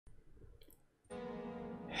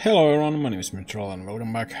Hello everyone, my name is Mythrell and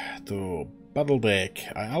welcome back to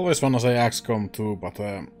BattleTech. I always wanna say XCOM 2, but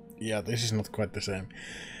yeah, this is not quite the same.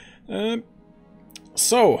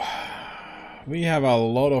 So, we have a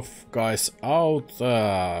lot of guys out,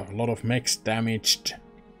 a lot of mechs damaged,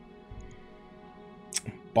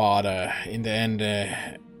 but in the end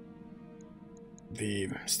we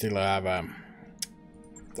still have,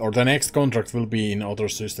 or the next contract will be in other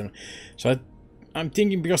system. So I'm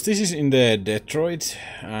thinking, because this is in the Detroit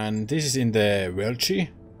and this is in the Weldry,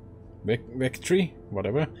 Weldry,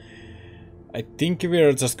 whatever. I think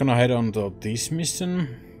we're just gonna head on to this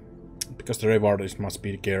mission because the reward is much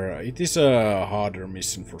bigger. It is a harder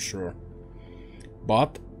mission for sure,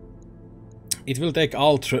 but it will take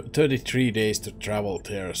all 33 days to travel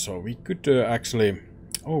there. So we could actually,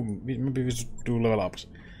 maybe we should do level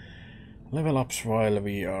ups while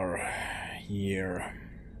we are here.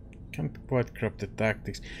 Can't quite grab the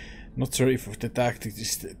tactics. Not sure if the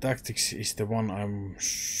tactics is the one I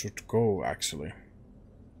should go actually.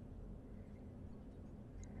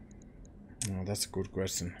 Oh, that's a good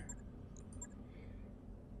question.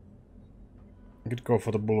 I could go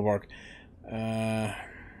for the bulwark. The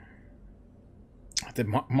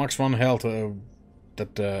max 1 health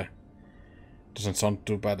that doesn't sound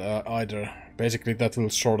too bad either. Basically, that will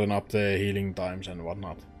shorten up the healing times and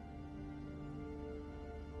whatnot.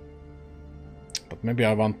 But maybe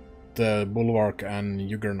I want the bulwark and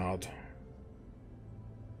Juggernaut.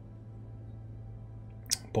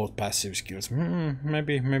 Both passive skills.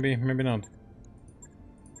 Maybe not.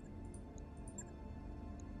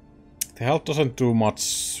 The health doesn't do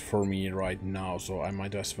much for me right now, so I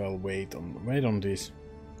might as well wait on this.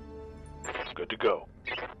 Good to go.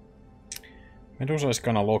 Medusa is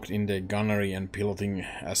kinda locked in the gunnery and piloting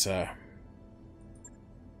as a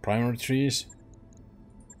primary trees.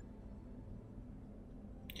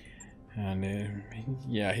 And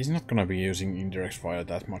yeah, he's not gonna be using indirect fire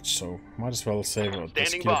that much, so might as well save the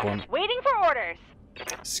skill point. Waiting for orders.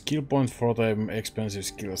 Skill point for the expensive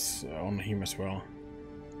skills on him as well.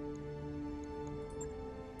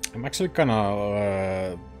 I'm actually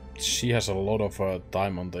kinda she has a lot of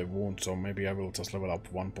time on the wound, so maybe I will just level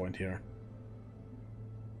up 1 point here.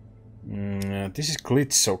 This is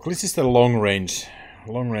Glitch, so Glitch is the long range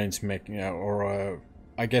mech, or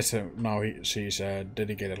I guess now she's a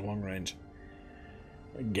dedicated long range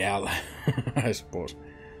gal, I suppose.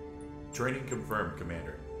 Training confirmed,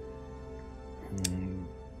 Commander.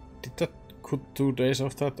 Did that cut 2 days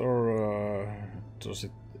of that, or does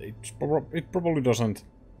it? It probably doesn't.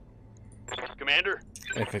 Commander.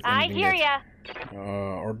 I hear ya.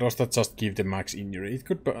 Or does that just give the max injury? It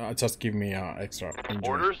could just give me extra injury.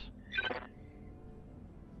 Orders.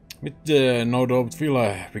 With no doubt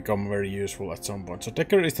will become very useful at some point. So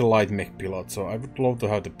Decker is the light mech pilot, so I would love to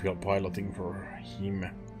have the piloting for him.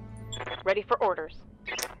 Ready for orders.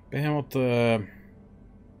 Behemoth,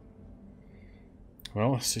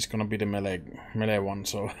 well, she's gonna be the melee one,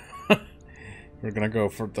 so we're gonna go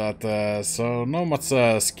for that. So no much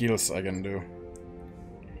skills I can do.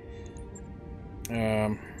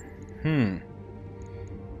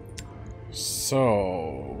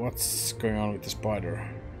 So what's going on with the spider?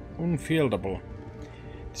 Unfieldable.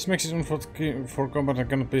 This makes it unfit for combat and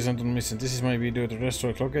cannot be sent on mission. This is maybe due to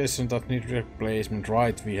destroyed location that need replacement.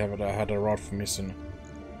 Right, we have had a rough mission.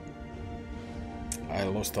 I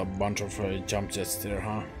lost a bunch of jump jets there,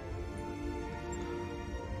 huh?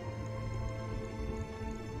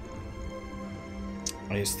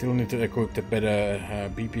 I still need to equip the better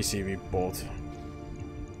BPC we bought.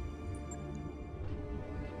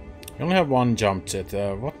 We only have 1 jump jet.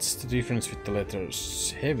 What's the difference with the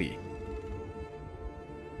letters heavy?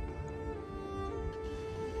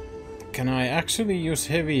 Can I actually use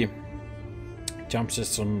heavy jump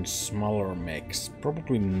jets on smaller mechs?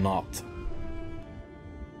 Probably not.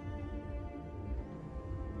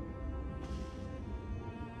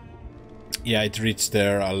 Yeah, it reached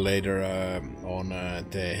there later on.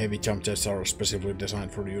 The heavy jump jets are specifically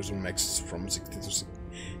designed for use on mechs from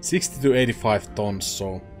 60 to 85 tons,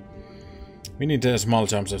 so we need small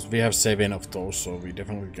jump jets. We have 7 of those, so we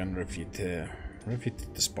definitely can refit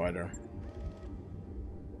the spider.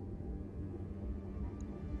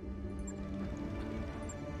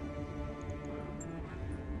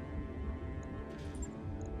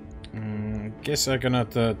 Guess I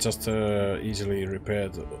cannot just easily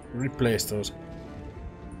replace those.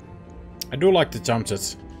 I do like the jump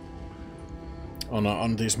jets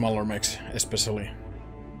on these smaller mechs, especially.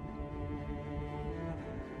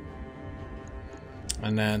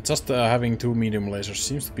 And just having 2 medium lasers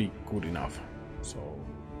seems to be good enough, so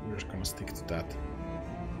we're just gonna stick to that.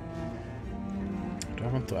 Do I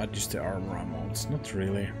want to adjust the armor amounts? Not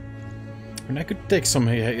really. I mean, I could take some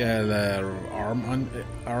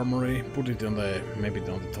armory, put it on the maybe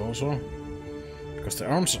on the torso, because the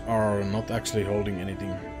arms are not actually holding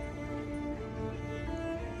anything.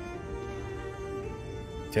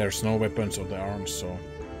 There's no weapons on the arms, so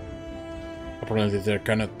apparently there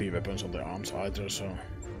cannot be weapons on the arms either. So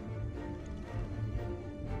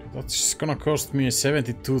that's gonna cost me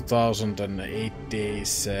 72,008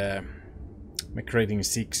 days. Mech rating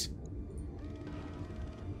 6.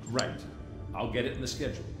 Right. I'll get it in the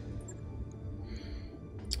schedule.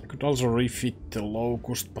 I could also refit the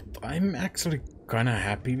Locust, but I'm actually kinda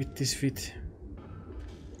happy with this fit.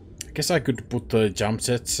 I guess I could put the jump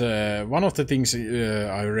sets. One of the things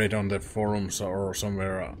I read on the forums or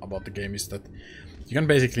somewhere about the game is that you can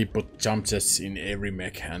basically put jump sets in every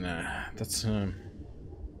mech, and that's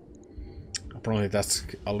apparently that's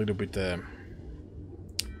a little bit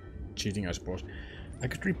cheating, I suppose. I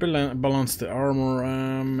could rebalance the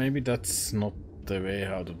armor. Maybe that's not the way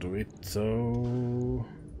how to do it. So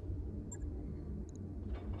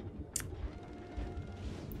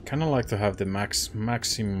kind of like to have the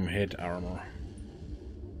maximum head armor,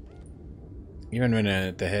 even when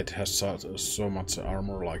the head has so much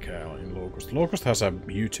armor like in Locust. Locust has a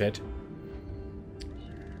huge head,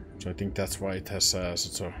 so I think that's why it has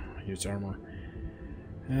such a huge armor.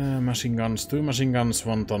 Machine guns, 2 machine guns,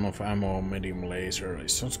 1 ton of ammo, medium laser.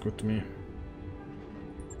 It sounds good to me.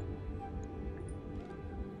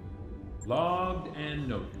 Logged and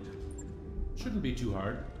noted. Shouldn't be too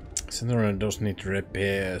hard. Center does need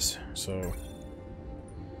repairs, so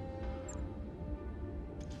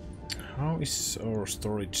how is our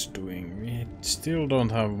storage doing? We still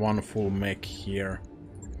don't have one full mech here.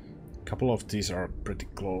 A couple of these are pretty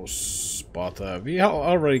close, but we are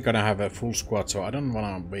already gonna have a full squad, so I don't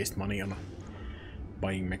wanna waste money on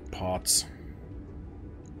buying mech parts.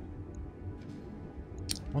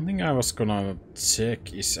 One thing I was gonna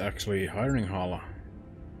check is actually hiring Hala.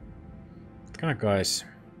 What kind of guys?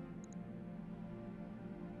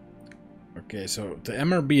 Okay, so the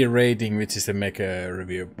MRB rating, which is the mech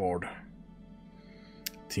review board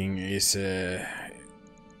thing, is it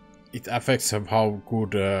affects of how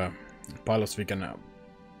good pilots we can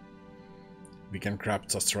grab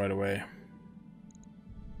just right away,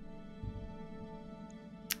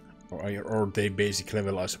 or they basic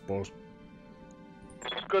level, I suppose.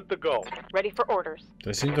 Good to go. Ready for orders.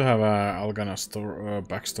 They seem to have Algana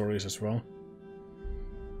backstories as well.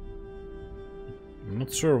 I'm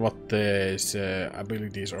not sure what these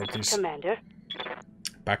abilities or these Commander.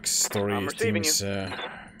 backstory things,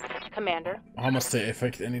 Commander. how much they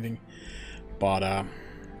affect anything, but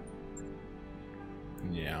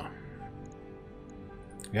yeah.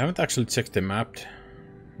 We haven't actually checked the map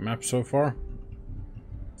so far,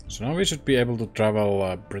 so now we should be able to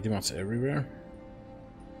travel pretty much everywhere.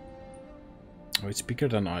 Oh, it's bigger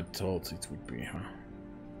than I thought it would be, huh?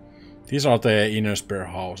 These are the inner spare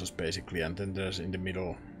houses basically, and then there's in the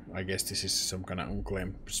middle, I guess this is some kind of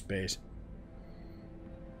unclaimed space.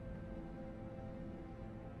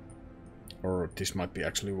 Or this might be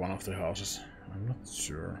actually one of the houses, I'm not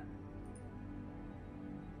sure.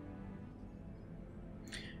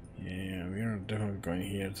 Yeah, we are definitely going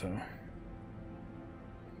here though.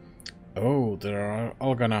 Oh, there are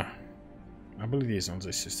Algana abilities on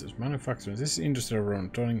this system. Manufacturing. This is industry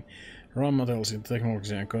around turning raw materials into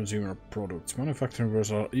technology and consumer products. Manufacturing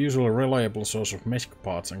was a usually reliable source of mech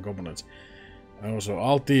parts and components. Also,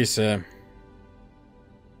 all these will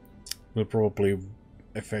probably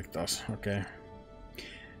affect us. Okay.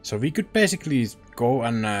 So we could basically go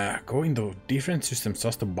and go into different systems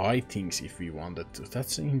just to buy things if we wanted to.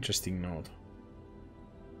 That's an interesting note.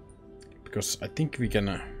 Because I think we can...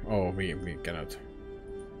 oh, we cannot.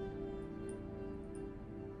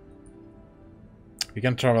 We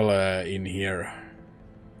can travel in here.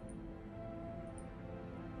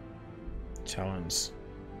 Challenge.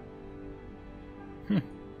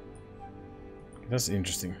 That's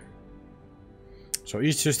interesting. So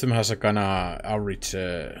each system has a kinda average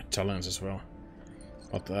challenge as well.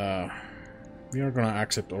 But we are gonna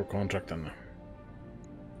accept our contract and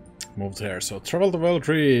move there. So travel to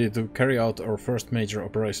Weldry to carry out our first major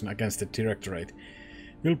operation against the Directorate.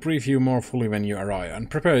 We'll brief you more fully when you arrive, and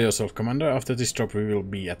prepare yourself, Commander. After this job we will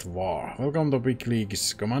be at war. Welcome to Big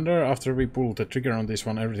Leagues, Commander. After we pull the trigger on this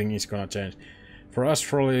one, everything is gonna change. For us,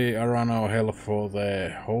 probably around our hell for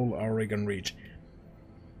the whole Oregon reach.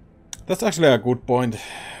 That's actually a good point.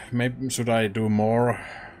 Maybe should I do more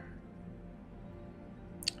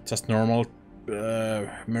just normal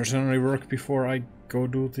mercenary work before I go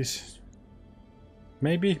do this?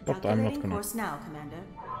 Maybe, but I'm not gonna. Course now, Commander.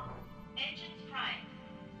 Engines prime.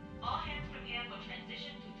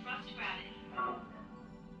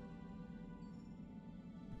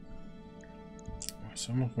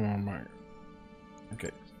 Some of them are my... Okay.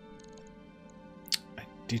 I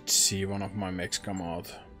did see one of my mechs come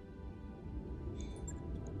out.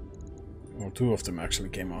 Well, two of them actually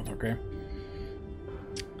came out, okay.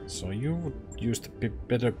 So you would use the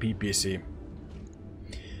better PPC.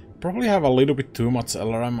 Probably have a little bit too much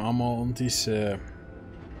LRM ammo on this,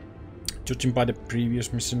 judging by the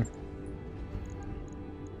previous mission.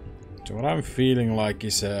 So what I'm feeling like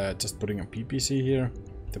is just putting a PPC here,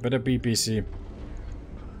 the better PPC.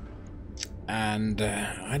 And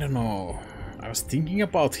I don't know, I was thinking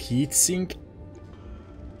about heatsink.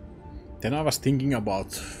 Then I was thinking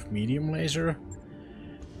about medium laser.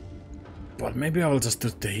 But maybe I will just do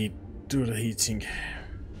the heatsink.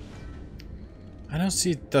 I don't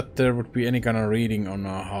see that there would be any kind of reading on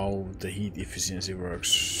how the heat efficiency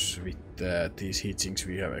works with these heatsinks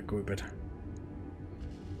we have equipped.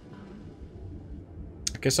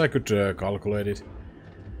 I guess I could calculate it.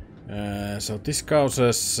 So this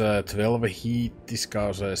causes 12 heat, this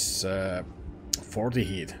causes 40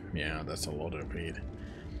 heat. Yeah, that's a lot of heat.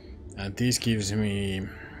 And this gives me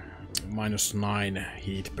 -9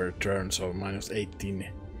 heat per turn, so -18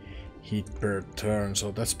 heat per turn.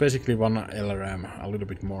 So that's basically 1 LRM, a little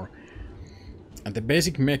bit more. And the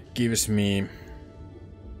basic mech gives me...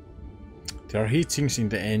 There are heat sinks in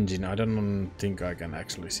the engine. I don't think I can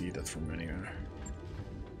actually see that from anywhere.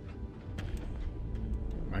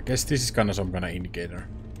 I guess this is kind of some kind of indicator.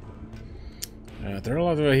 The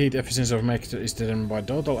relative heat efficiency of mech is determined by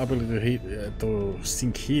total ability to heat to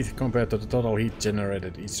sink heat compared to the total heat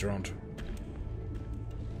generated each round.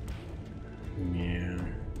 Yeah.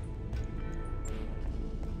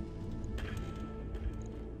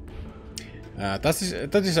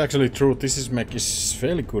 That is actually true. This mech is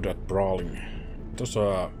fairly good at brawling. Those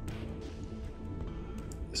are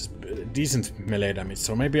decent melee damage.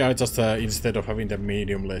 So maybe I just instead of having the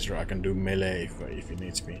medium laser, I can do melee if it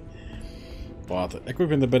needs me. But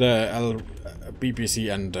equipping the better PPC,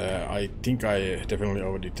 and I think I definitely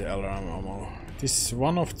overdid the LRM ammo. This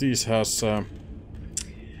one of these has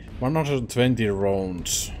 120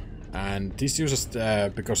 rounds, and this uses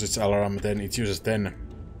because it's LRM, then it uses 10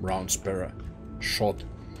 rounds per shot.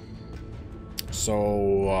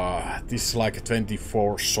 So this is like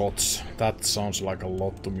 24 shots. That sounds like a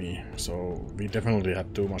lot to me. So we definitely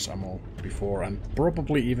had too much ammo before, and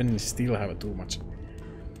probably even still have too much.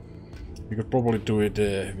 We could probably do it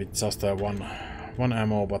with just one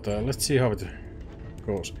ammo, but let's see how it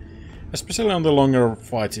goes. Especially on the longer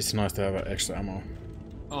fights, it's nice to have extra ammo.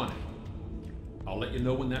 On it. I'll let you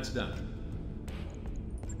know when that's done.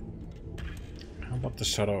 How about the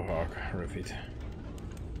Shadowhawk refit?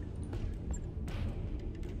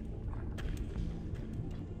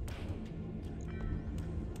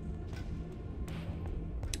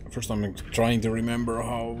 First, I'm trying to remember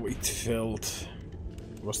how it felt.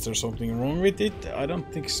 Was there something wrong with it? I don't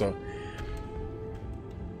think so.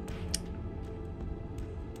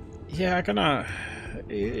 Yeah,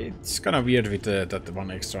 it's kinda weird with that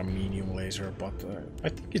one extra medium laser, but I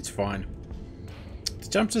think it's fine. The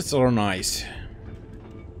jump jets are nice.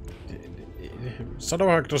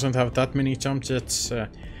 Shadowhawk doesn't have that many jump jets,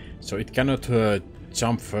 so it cannot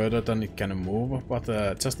jump further than it can move, but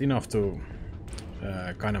just enough to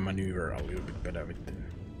kind of maneuver a little bit better with them.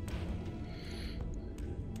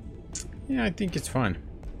 Yeah, I think it's fine.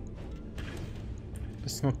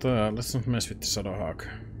 Let's not mess with the Shadowhawk.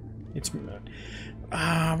 It's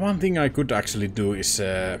one thing I could actually do is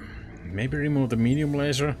maybe remove the medium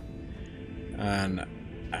laser and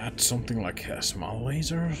add something like a small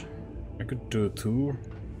laser. I could do 2.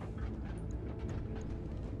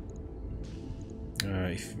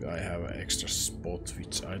 If I have an extra spot,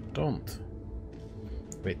 which I don't.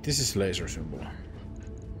 Wait, this is laser symbol.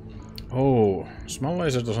 Oh, small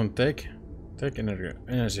laser doesn't take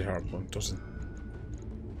energy hardpoint, doesn't.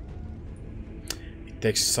 It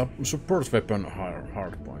takes support weapon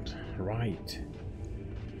hardpoint. Right.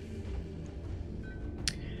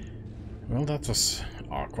 Well, that was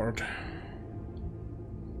awkward.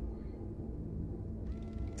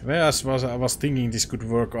 The way I was thinking this could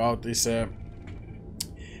work out is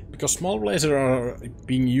because small lasers are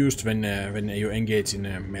being used when you engage in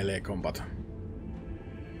melee combat.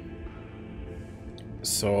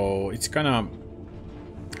 So it's kind of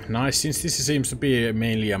nice, since this seems to be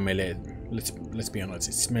mainly a melee. Let's be honest,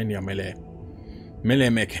 it's mainly a melee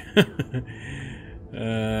mech.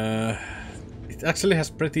 It actually has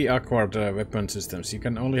pretty awkward weapon systems. You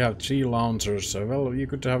can only have 3 launchers. Well, you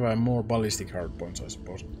could have more ballistic hardpoints, I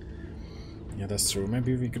suppose. Yeah, that's true.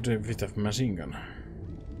 Maybe we could have a bit of machine gun.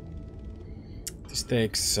 This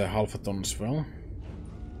takes half a ton as well.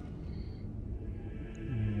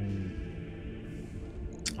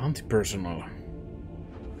 Anti-personnel.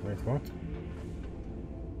 Wait, what?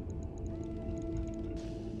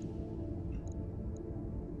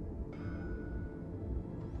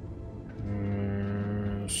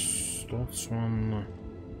 Slots one.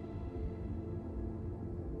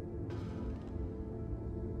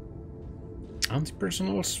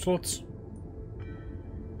 Anti-personnel slots.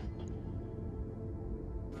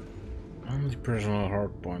 Anti-personnel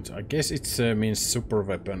hardpoint. I guess it means super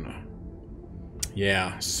weapon.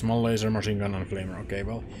 Yeah, small laser, machine gun, and flamer. Okay,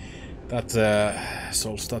 well, that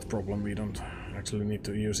solves that problem. We don't actually need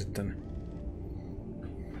to use it then.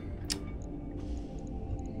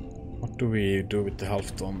 What do we do with the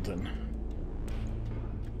half ton then?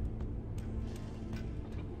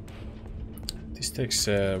 This takes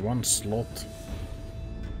one slot.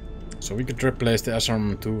 So we could replace the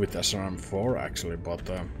SRM2 with SRM4 actually, but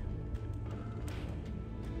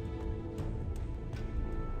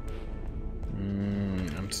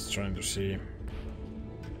I'm just trying to see.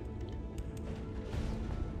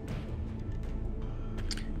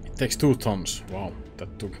 It takes 2 tons. Wow,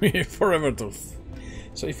 that took me forever to.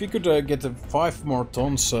 So if we could get 5 more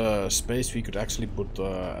tons space, we could actually put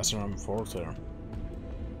SRM4 there.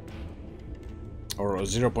 Or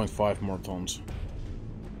 0.5 more tons.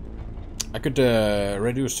 I could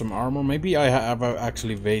reduce some armor. Maybe I have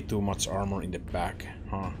actually way too much armor in the back.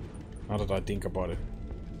 Huh. Now that I think about it.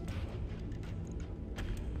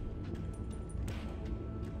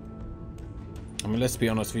 I mean, let's be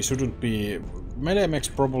honest, we shouldn't be... Melee mechs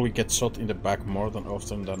probably get shot in the back more than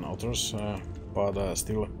often than others. But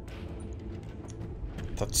still,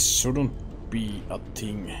 that shouldn't be a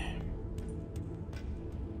thing.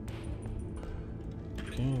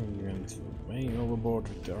 Okay, we went way overboard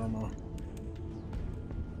with the armor.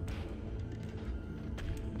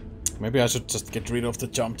 Maybe I should just get rid of the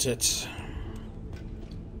jump jets.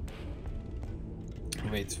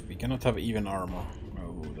 Wait, we cannot have even armor.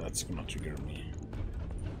 Oh, that's gonna trigger me.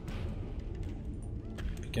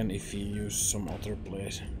 We can if we use some other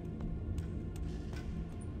place.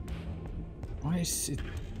 Why is it...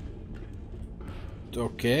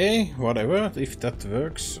 Okay, whatever, if that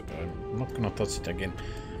works, I'm not gonna touch it again.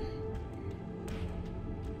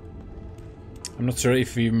 I'm not sure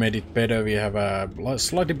if we made it better. We have a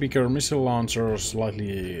slightly bigger missile launcher,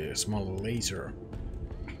 slightly smaller laser.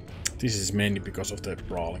 This is mainly because of the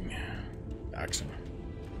brawling action.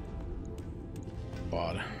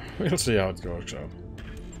 But we'll see how it works out.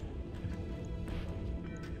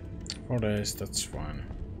 4 days, that's fine.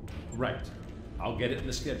 Right. I'll get it in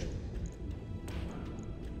the schedule.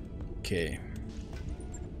 Okay.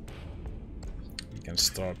 We can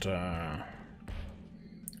start...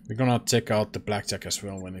 We're gonna check out the blackjack as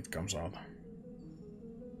well when it comes out.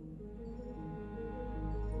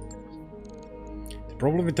 The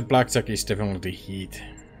problem with the blackjack is definitely the heat.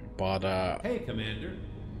 But Hey, Commander.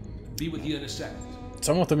 Be with you in a second.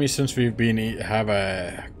 some of the missions we've been have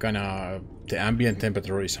a kinda... The ambient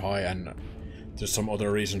temperature is high, and there's some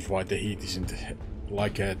other reasons why the heat isn't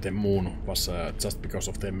like the moon was just because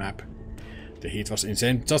of the map. The heat was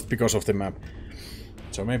insane just because of the map.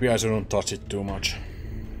 So maybe I shouldn't touch it too much.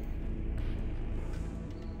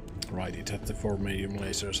 Right, it had the 4 medium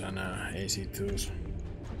lasers and AC2s.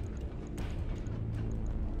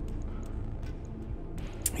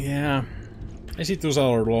 Yeah, AC2s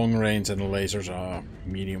are long range and the lasers are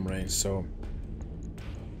medium range, so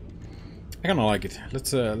I kinda like it.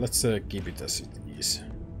 Let's keep it as it is.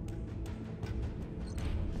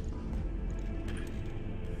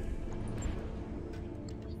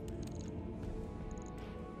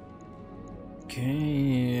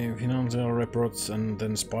 Okay, financial reports and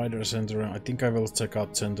then Spider Centurion. I think I will check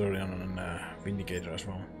out Centurion and Vindicator as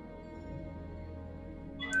well.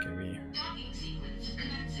 Okay,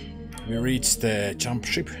 we reached the jump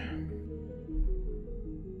ship.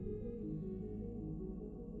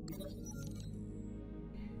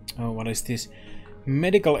 Oh, what is this?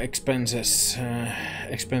 Medical expenses.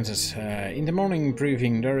 In the morning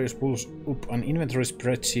briefing, Darius pulls up an inventory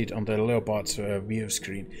spreadsheet on the Leopard's view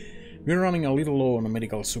screen. We're running a little low on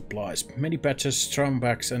medical supplies, medipatches, drum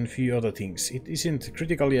bags and few other things. It isn't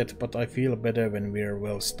critical yet, but I feel better when we're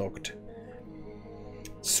well stocked.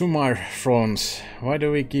 Sumar frowns. Why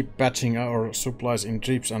do we keep patching our supplies in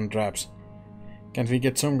drips and drabs? Can't we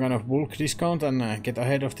get some kind of bulk discount and get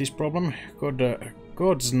ahead of this problem?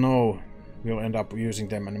 Gods know we'll end up using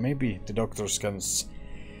them, and maybe the doctors can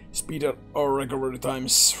speed up our recovery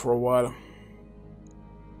times for a while.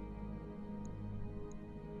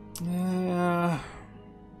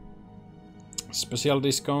 Special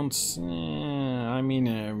discounts. I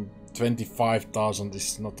mean, 25,000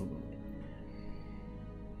 is not.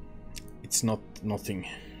 It's not nothing.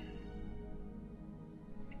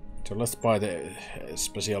 So let's buy the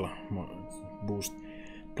special boost.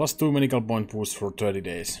 Plus 2 medical point boost for 30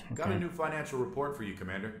 days. Okay. Got a new financial report for you,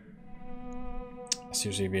 Commander. As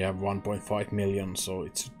you see, we have 1.5 million, so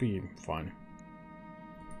it should be fine.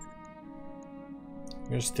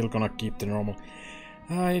 We're still gonna keep the normal.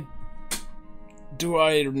 Do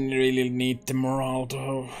I really need the morale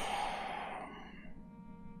though?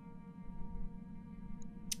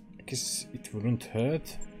 I guess it wouldn't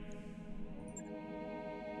hurt.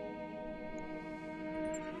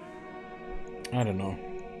 I don't know.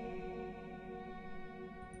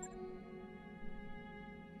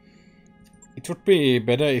 It would be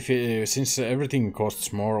better if, since everything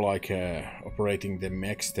costs more, like operating the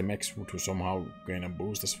mechs would somehow gain a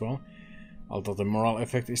boost as well. Although the morale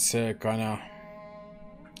effect is kinda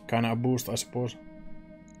a boost, I suppose.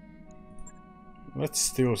 Let's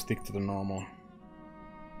still stick to the normal.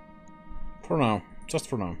 For now, just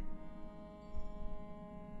for now.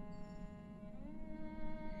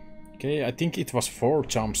 Okay, I think it was 4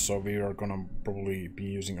 jumps, so we are gonna probably be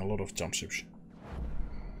using a lot of jump ships.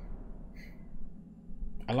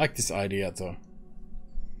 I like this idea though.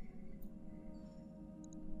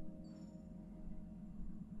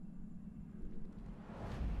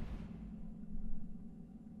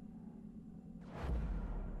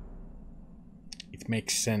 It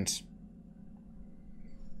makes sense.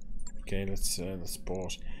 Okay, let's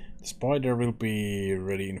pause. The spider will be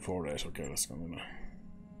ready in 4 days. Okay, let's continue.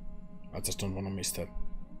 I just don't want to miss that.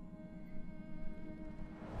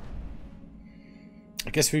 I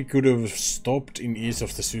guess we could have stopped in each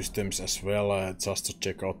of the systems as well, just to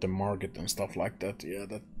check out the market and stuff like that. Yeah,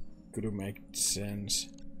 that could have made sense.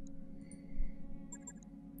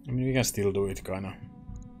 I mean, we can still do it, kinda.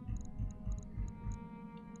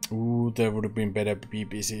 Ooh, there would have been better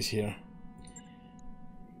PPCs here.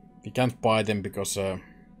 We can't buy them because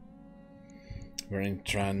we're in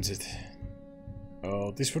transit.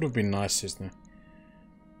 Oh, this would have been nice, isn't it?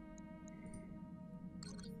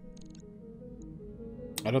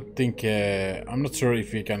 I don't think... I'm not sure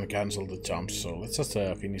if we can cancel the jumps, so let's just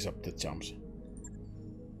finish up the jumps.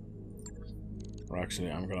 Or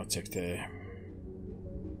actually, I'm gonna check the...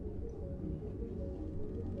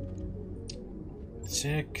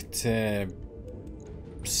 Check the...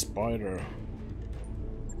 spider.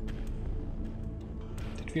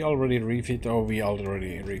 Did we already refit? Oh, we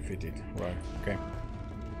already refitted. Right, okay.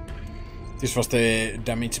 This was the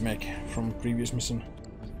damage mech from previous mission.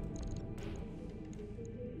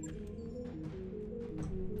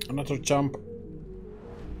 Another jump.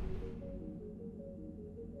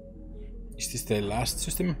 Is this the last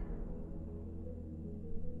system?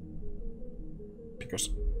 Because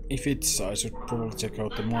if it's, I should probably check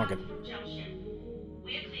out the market.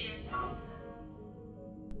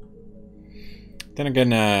 Then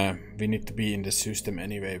again, we need to be in the system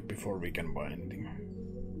anyway before we can buy anything.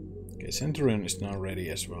 Okay, Centurion is now ready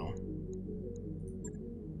as well.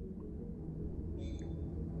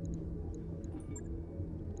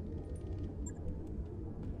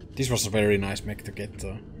 This was a very nice mech to get,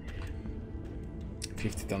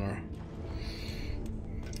 50 tonner.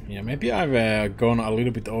 Yeah, maybe I've gone a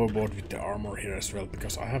little bit overboard with the armor here as well,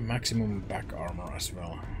 because I have maximum back armor as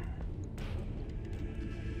well.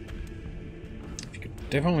 We could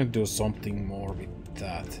definitely do something more with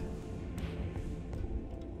that.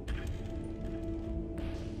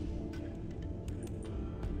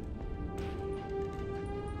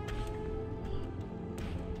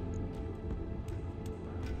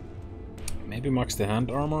 Maybe max the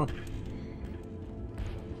hand armor,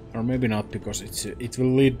 or maybe not, because it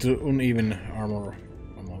will lead to uneven armor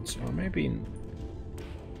amounts, or maybe.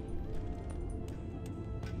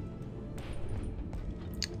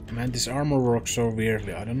 Man, this armor works so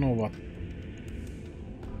weirdly. I don't know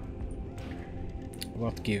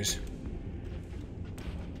what gives.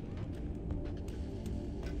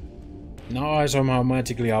 Now I somehow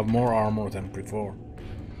magically have more armor than before.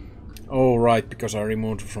 Oh, right, because I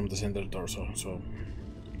removed from the center torso, so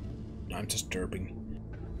I'm just derping.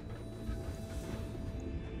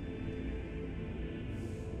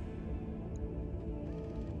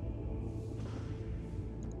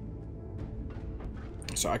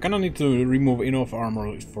 So I kinda need to remove enough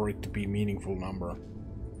armor for it to be a meaningful number.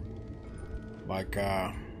 Like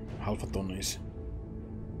half a ton is.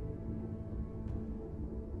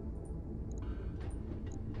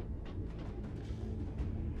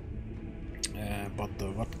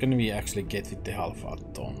 But what can we actually get with the half a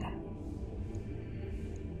ton?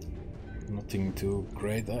 Nothing too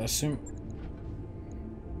great, I assume.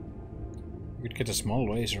 We could get a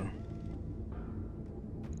small laser.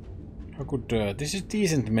 How could this is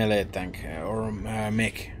decent melee tank or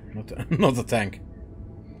mech, not a tank.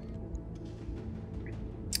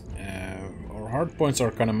 hard points are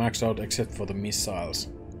kinda maxed out except for the missiles.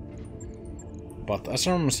 But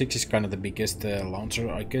SRM-6 is kinda the biggest launcher.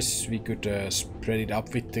 I guess we could spread it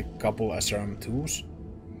up with a couple SRM-2s.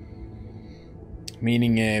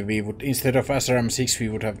 Meaning we would, instead of SRM-6, we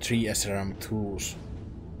would have 3 SRM-2s.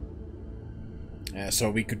 So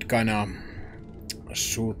we could kinda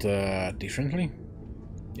shoot differently,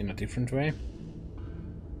 in a different way.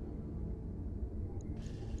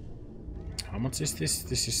 How much is this?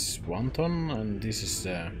 This is 1 ton and this is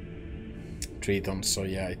 3 tons, so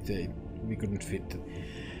yeah, we couldn't fit it.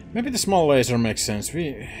 Maybe the small laser makes sense.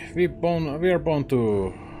 We are born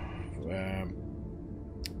to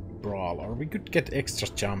brawl, or we could get extra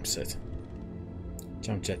jump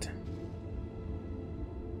jet.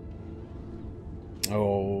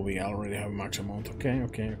 Oh, we already have max amount. Okay. I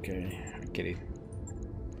get it.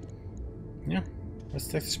 Yeah, let's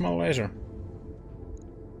take the small laser.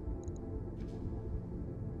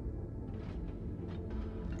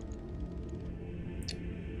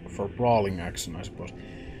 For brawling action, I suppose.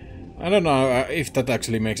 I don't know if that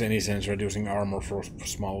actually makes any sense, reducing armor for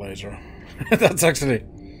small laser. That's actually...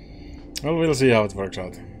 Well, we'll see how it works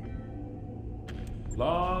out.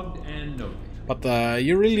 Logged and noted. But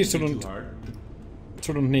you really shouldn't Too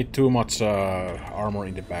hard. need too much armor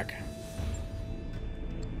in the back.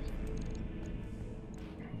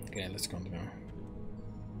 Okay, let's continue.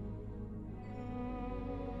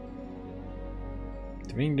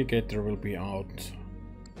 The wing indicator will be out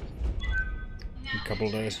in a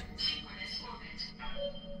couple days.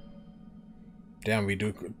 Damn, we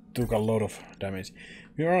took a lot of damage.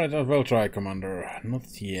 We are at a Weldry, Commander.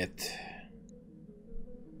 Not yet.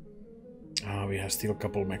 Ah, we have still a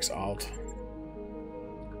couple mechs out.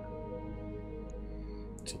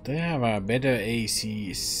 So they have better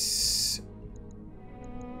ACs.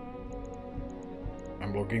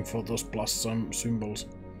 I'm looking for those plus some symbols.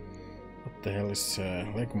 What the hell is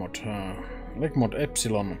leg mod? Leg mod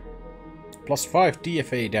Epsilon. Plus 5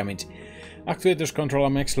 DFA damage. Actuators control a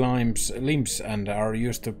mech's limbs and are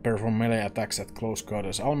used to perform melee attacks at close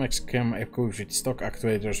quarters. All mechs come equipped with stock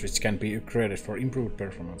actuators which can be upgraded for improved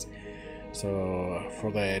performance. So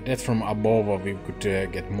for the death from above we could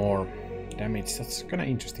get more damage. That's kinda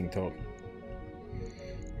interesting thought.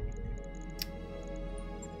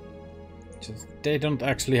 So they don't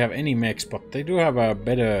actually have any mechs, but they do have a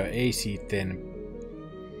better AC-10.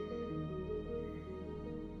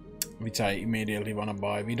 Which I immediately wanna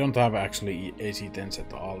buy. We don't have actually AC-10s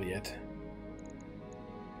at all yet.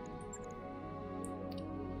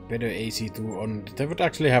 Better AC2 on... They would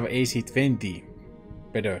actually have AC-20.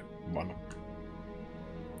 Better one.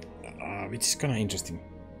 Which is kinda interesting.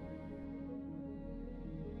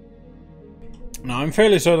 Now I'm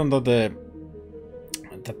fairly certain that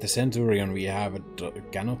the Centurion we have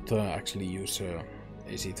cannot actually use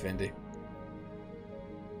AC-20.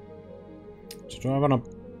 So do I wanna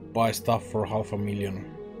buy stuff for 500,000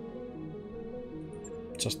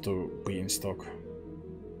 just to be in stock?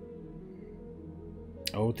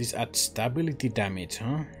 Oh, this adds stability damage,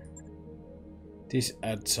 huh? This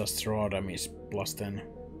adds just raw damage plus 10.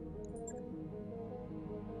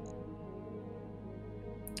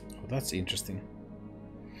 Oh, that's interesting.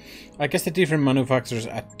 I guess the different manufacturers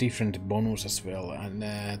add different bonus as well, and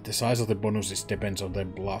the size of the bonuses depends on the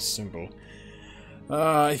plus symbol.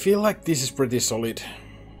 I feel like this is pretty solid.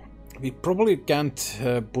 We probably can't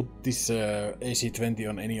put this AC-20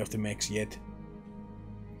 on any of the mechs yet.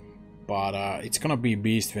 But it's gonna be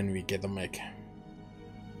beast when we get a mech.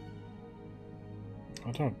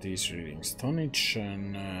 What are these readings? Tonnage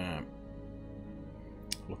and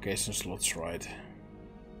location slots, right?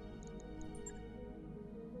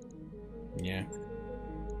 Yeah.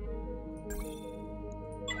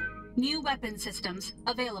 New weapon systems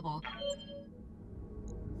available.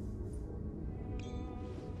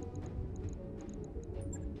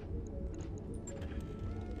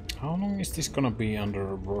 How long is this gonna be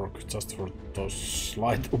under work just for those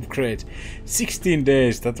slight upgrades? 16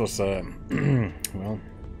 days, that was well,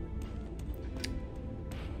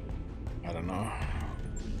 I don't know.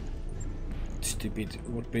 Stupid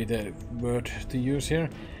would be the word to use here.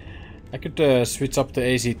 I could switch up the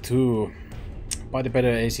AC2, buy the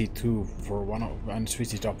better AC2 for one of, and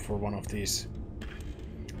switch it up for one of these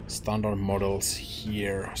standard models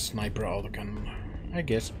here. Sniper autocannon, I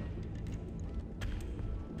guess.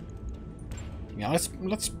 Yeah,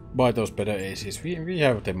 let's buy those better ACs. We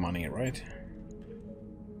have the money, right?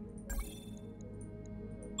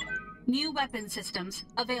 New weapon systems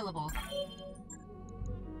available.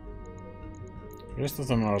 The rest of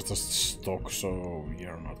them are just stock, so we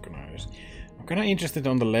are not gonna use. I'm kinda interested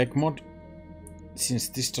on the leg mod, since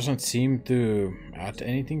this doesn't seem to add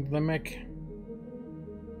anything to the mech.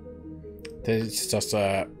 It's just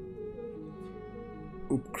a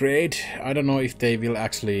upgrade. I don't know if they will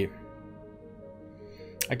actually...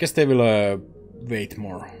 I guess they will wait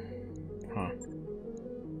more. Huh.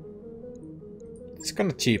 It's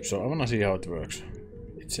kinda cheap, so I wanna see how it works.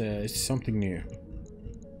 It's something new.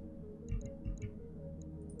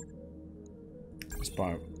 Let's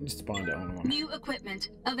buy the only one. New equipment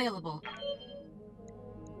available.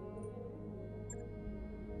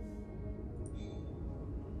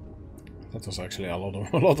 That was actually a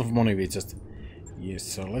lot of money we just used.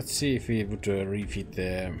 So let's see if we would refit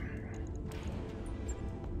the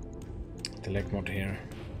leg mod here.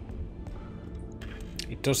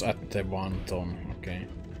 It does add the 1 ton. Okay.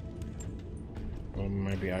 Well,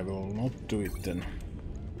 maybe I will not do it then.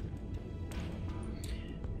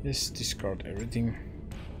 Let's discard everything.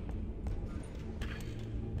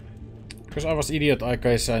 Because I was idiot, I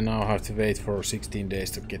guess I now have to wait for 16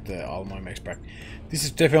 days to get all my mechs back. This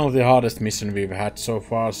is definitely the hardest mission we've had so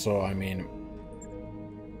far, so I mean...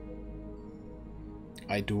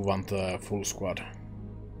 I do want a full squad.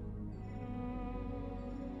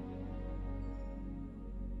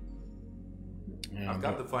 I've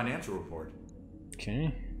got the financial report.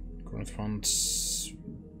 Okay. Current funds...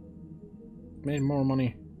 made more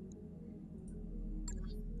money.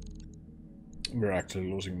 We're actually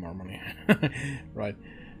losing more money. Right.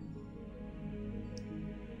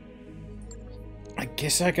 I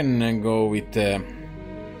guess I can go with the...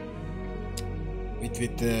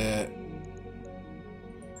 If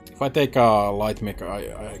I take a light mech,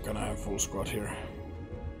 I gonna have full squad here.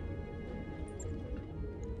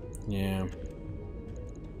 Yeah.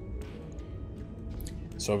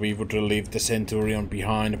 So we would leave the Centurion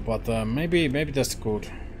behind, but maybe that's good.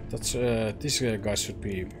 That's this guy should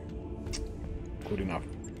be good enough.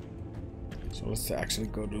 So let's actually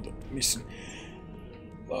go do the mission.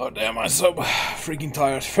 Oh damn, I'm so freaking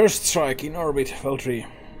tired. First strike in orbit, Weldry.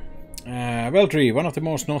 Weldry, one of the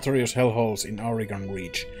most notorious hellholes in Oregon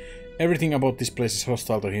Reach. Everything about this place is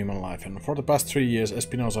hostile to human life, and for the past 3 years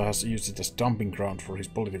Espinosa has used it as dumping ground for his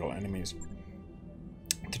political enemies.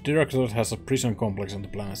 The Directorate has a prison complex on the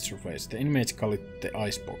planet's surface. The inmates call it the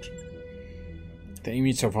Icebox. The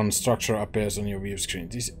image of one structure appears on your view screen.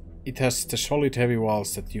 It has the solid heavy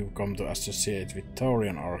walls that you've come to associate with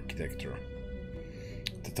Taurian architecture.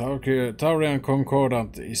 The Taurian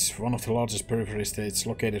Concordant is one of the largest periphery states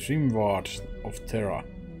located rimward of Terra.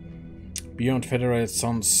 Beyond Federated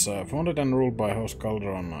Suns, founded and ruled by Host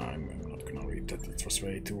Calderon. I'm not gonna read that, it was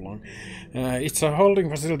way too long. It's a holding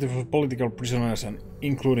facility for political prisoners and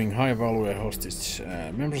including high-value hostage.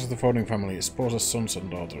 Members of the founding family, spouses, sons and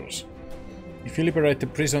daughters. If you liberate the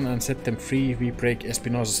prison and set them free, we break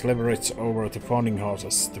Espinosa's leverage over the founding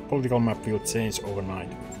houses. The political map will change overnight.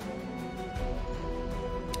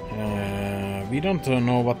 We don't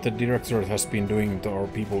know what the Directorate has been doing to our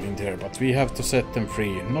people in there, but we have to set them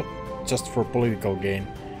free, not just for political gain,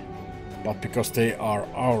 but because they are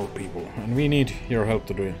our people, and we need your help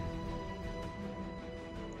to do it.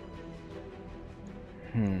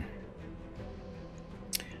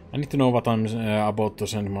 I need to know what I'm about to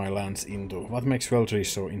send my lands into. What makes Weldry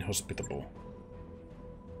so inhospitable?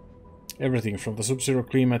 Everything from the sub-zero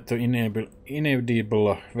climate to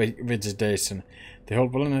inedible vegetation. The whole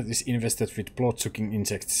planet is infested with blood-sucking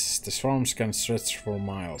insects. The swarms can stretch for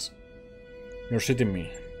miles. You're shitting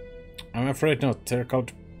me. I'm afraid not. They're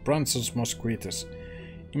called Branson's mosquitoes.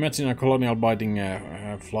 Imagine a colonial biting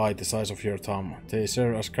fly the size of your thumb. They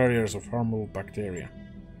serve as carriers of harmful bacteria.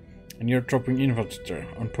 And you're dropping infantry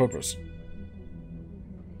on purpose.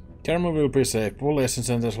 Carmel will be safe. Population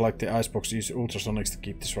centers like the Icebox use ultrasonics to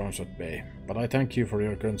keep the swarms at bay. But I thank you for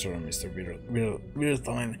your concern, Mr.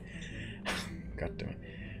 Wirthain. God damn it.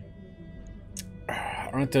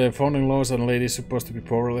 Aren't the founding lords and ladies supposed to be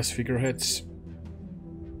powerless figureheads?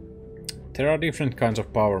 There are different kinds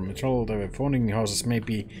of power. Mythrell, the founding houses may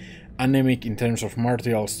be anemic in terms of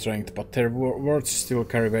martial strength, but their words still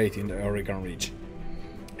carry weight in the Oregon Reach.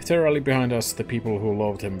 If they rally behind us, the people who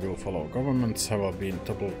love them will follow. Governments have been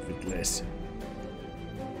toppled with less.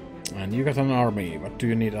 And you got an army. What do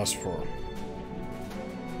you need us for?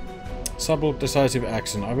 Subtle decisive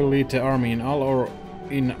action. I will lead the army in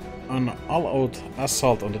an all-out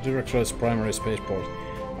assault on the Directorate's primary spaceport.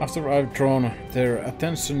 After I've drawn their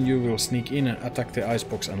attention, you will sneak in and attack the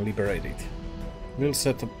Icebox and liberate it. We'll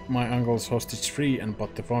set my uncle's hostage free and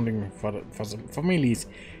put the founding families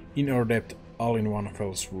in our debt all in one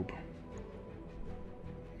fell swoop.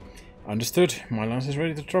 Understood. My lance is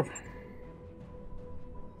ready to drop.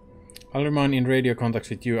 I'll remain in radio contact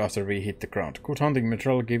with you after we hit the ground. Good hunting,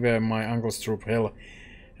 Mythrell. Give my uncle's troop hell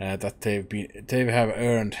that they have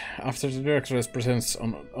earned. After the Directorate's presence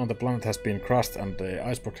on the planet has been crushed and the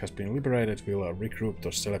icebox has been liberated, we'll regroup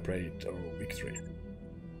to celebrate our victory.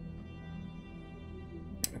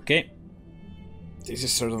 Okay, this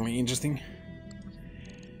is certainly interesting.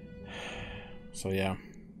 So yeah.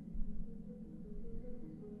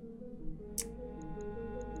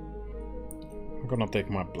 I'm gonna take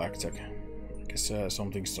my blackjack. I guess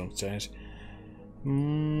some things don't change.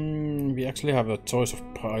 We actually have a choice of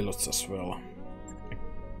pilots as well. I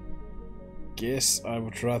guess I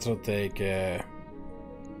would rather take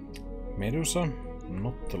Medusa,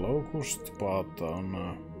 not the Locust, but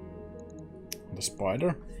on the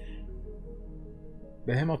Spider.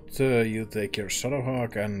 Behemoth, you take your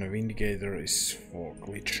Shadowhawk, and Vindicator is for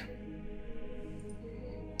Glitch.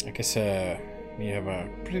 I guess we have a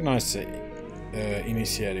pretty nice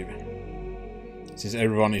initiative, since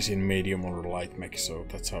everyone is in medium or light mech, so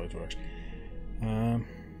that's how it works.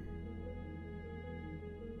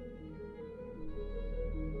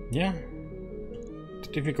 Yeah, the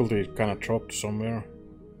difficulty kind of dropped somewhere.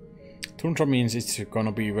 Tundra means it's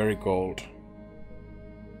gonna be very cold,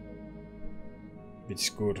 which is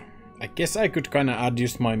good. I guess I could kind of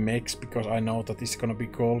adjust my mechs because I know that it's gonna be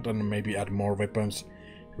cold, and maybe add more weapons,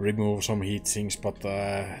 remove some heat sinks, but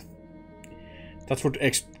that would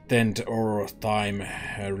extend our time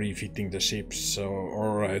refitting the ships,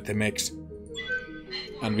 or the mechs,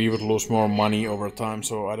 and we would lose more money over time,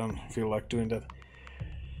 so I don't feel like doing that.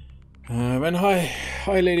 When High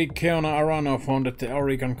Lady Keona Arano founded the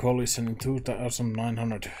Aurigan Coalition in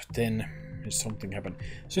 2910, something happened.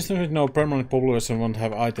 Systems with no permanent population won't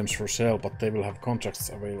have items for sale, but they will have contracts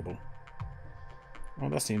available. Oh,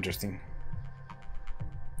 that's interesting.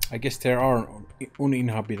 I guess there are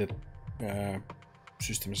uninhabited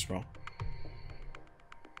systems as well.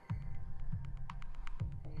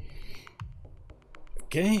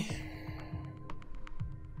 Okay.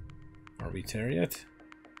 Are we there yet?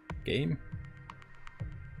 Game.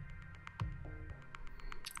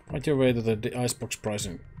 Find your way to the icebox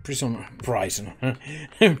prison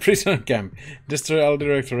camp. Destroy all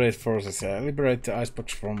Directorate forces. Liberate the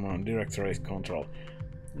icebox from Directorate control.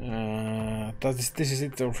 This is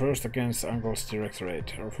it. Our first against Uncle's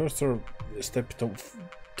Directorate. Our first step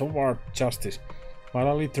toward justice. While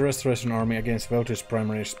I lead the Restoration Army against Weldry's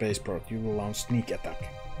primary spaceport, you will launch sneak attack.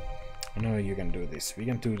 I know you can do this. We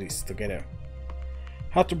can do this together.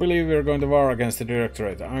 Hard to believe we're going to war against the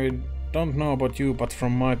Directorate. I don't know about you, but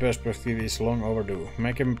from my perspective it's long overdue.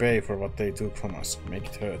 Make them pay for what they took from us. Make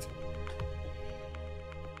it hurt.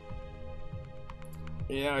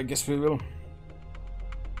 Yeah, I guess we will.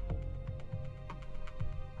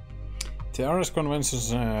 The RS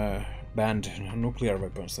conventions banned nuclear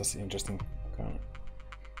weapons. That's interesting.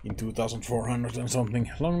 In 2400 and something.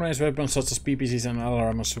 Long-range weapons such as PPCs and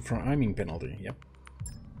LRM suffer aiming penalty. Yep.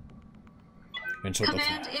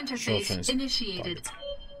 Command interface initiated.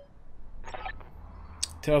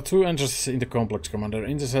 There are two entrances in the complex, Commander.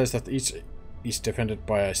 Interface that each is defended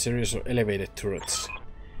by a series of elevated turrets.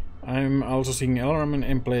 I'm also seeing alarm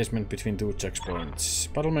emplacement between two checkpoints.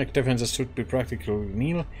 Battlemech defenses should be practically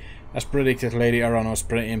nil. As predicted, Lady Arano's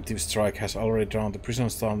preemptive strike has already drawn the prison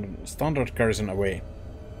standard garrison away.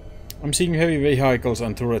 I'm seeing heavy vehicles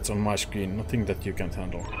and turrets on my screen, nothing that you can't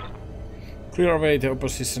handle. Clear away the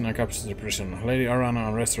opposition and capture the prison. Lady Arano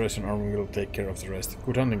and Restoration Army will take care of the rest.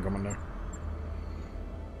 Good hunting, Commander.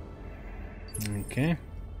 Okay.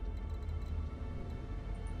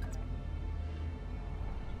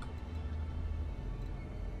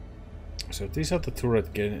 So these are the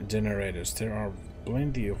turret generators. There are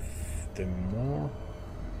plenty of them more.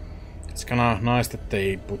 It's kinda nice that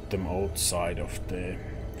they put them outside of the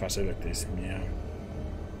facilities. Yeah.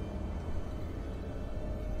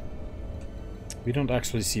 We don't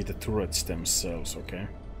actually see the turrets themselves, okay?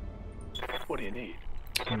 What do you need?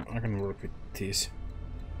 I can work with these.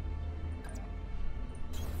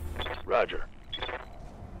 Roger.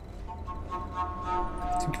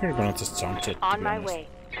 I think we're gonna just jump jet. On my way.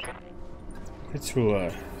 It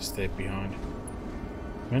will stay behind.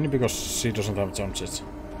 Mainly because she doesn't have jump jets.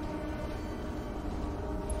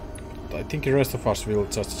 But I think the rest of us will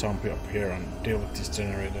just jump up here and deal with these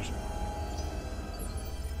generators.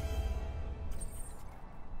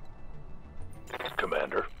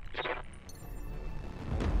 Commander.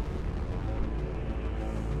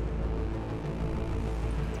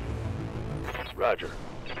 Roger.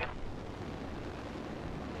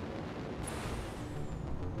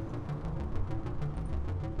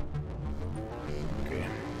 Okay,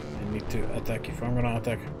 I need to attack if I'm gonna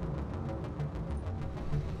attack.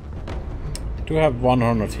 I do have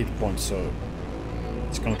 100 hit points, so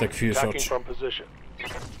it's gonna take a few Attacking shots. from position.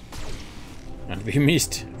 And we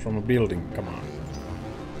missed from a building, come on.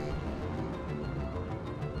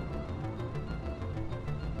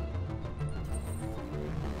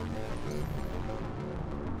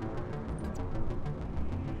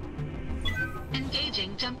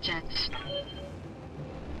 Engaging jump jets.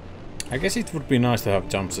 I guess it would be nice to have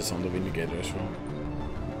jump jets on the Vindicator as well.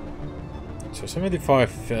 So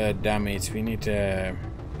 75 damage, we need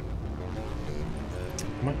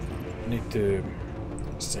might need to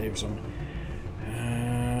save some.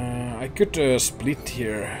 I could split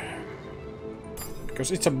here. Because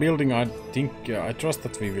it's a building, I think, I trust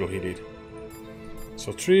that we will hit it.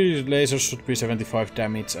 So 3 lasers should be 75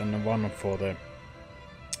 damage and 1 for the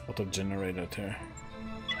auto generator there.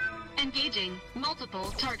 Engaging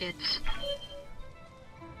multiple targets.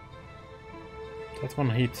 That one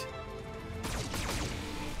hit.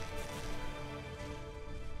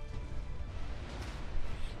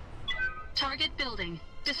 Target building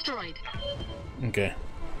destroyed. Okay.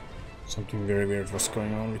 Something very weird was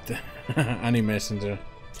going on with the animation there.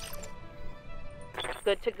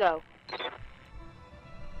 Good to go.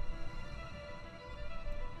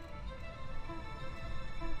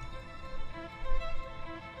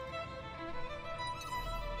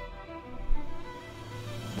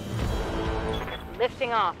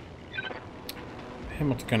 Lifting off.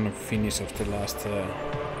 Hemot can finish off the last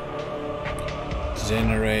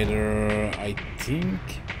generator, I think.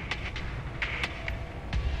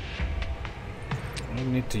 I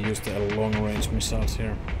need to use the long-range missiles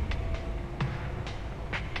here.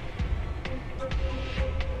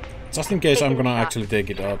 Just in case I'm gonna actually take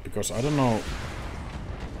it out, because I don't know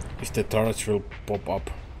if the turrets will pop up.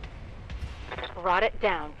 Brought it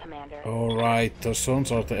down, Commander. Alright, those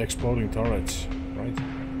zones are the exploding turrets, right?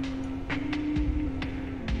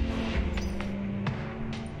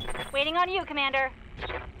 Waiting on you, Commander.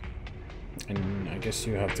 And I guess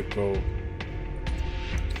you have to go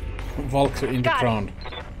walk in the ground.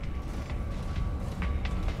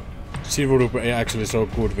 She would be actually so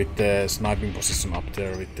good with the sniping position up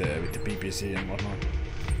there with the PPC and whatnot.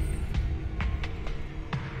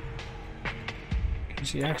 Can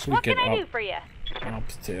she actually What get can I up do for you? up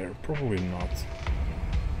there? Probably not.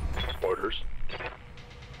 Orders.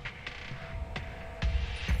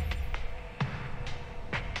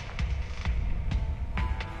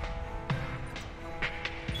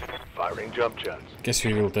 Firing jump jets. Guess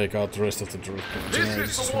we will take out the rest of the generators. This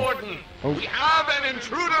is the Warden. Oh. We have an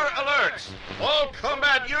intruder alert. All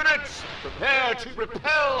combat units, prepare to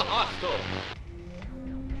repel hostile.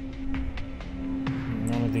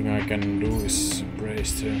 The only thing I can do is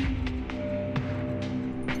brace here.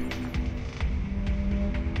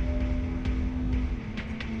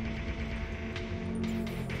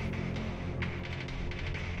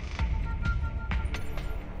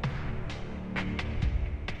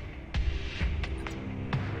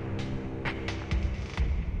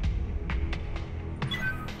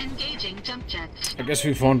 Engaging jump jets. I guess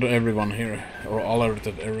we found everyone here, or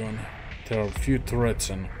alerted everyone. There are a few turrets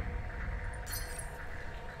and...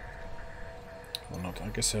 or not, I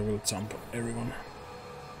guess I will jump everyone.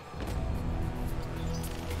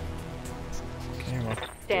 Okay, what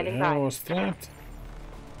Standing the hell by. was that?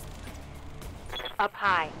 Up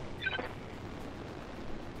high.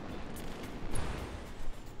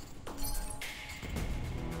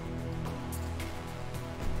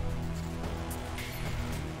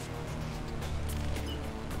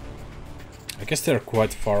 I guess they're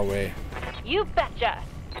quite far away, You betcha.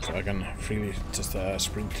 so I can freely just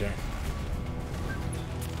sprint there.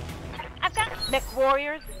 I've got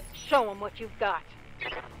Mechwarriors. Show them what you've got.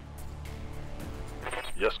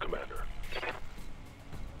 Yes, Commander.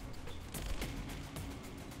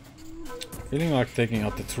 Feeling like taking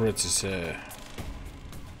out the turrets is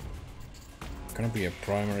gonna be a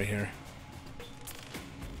primary here.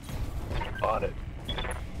 On it.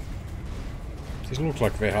 These look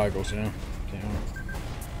like vehicles, you know.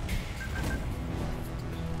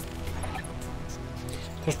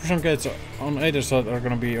 Those prison gates on either side are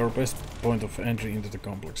gonna be our best point of entry into the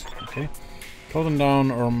complex. Okay, close them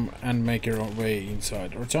down and make your way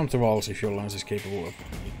inside, or jump the walls if your lance is capable of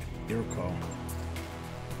it. Your call.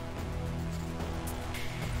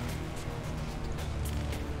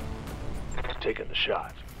 Taking the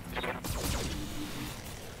shot.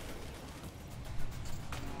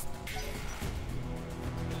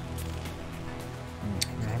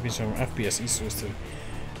 There have been some FPS issues too.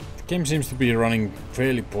 The game seems to be running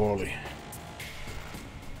fairly poorly.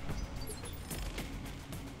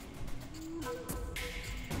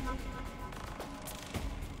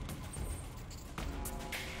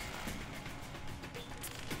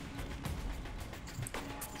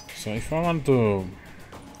 So if I want to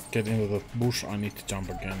get into the bush, I need to jump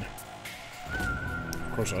again.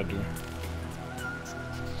 Of course I do.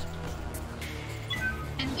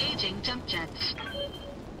 Engaging jump jets.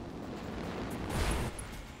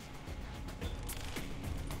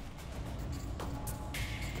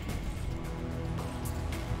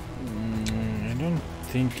 I don't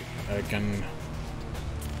think I can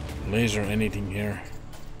laser anything here.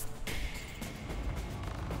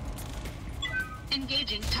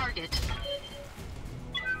 Engaging target.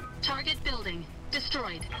 Target building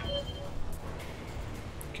destroyed.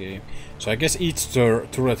 Okay, so I guess each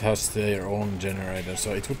turret has their own generator,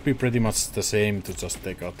 so it would be pretty much the same to just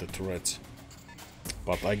take out the turrets.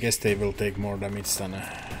 But I guess they will take more damage than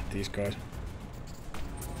these guys.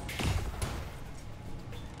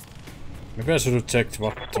 Maybe I should have checked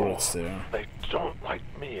what turrets they are. They don't like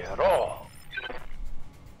me at all.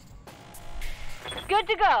 Good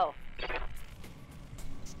to go.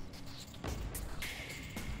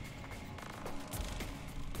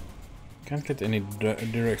 Can't get any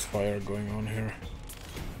direct fire going on here.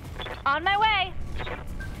 On my way.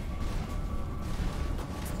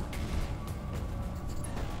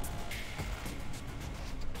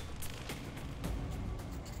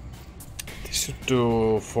 This should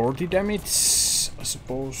do 40 damage, I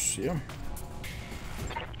suppose, yeah.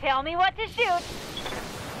 Tell me what to shoot.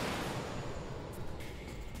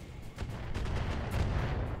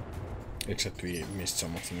 Except we missed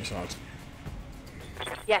some of the missiles.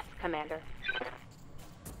 Yes, Commander.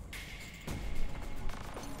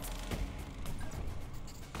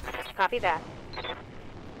 Copy that.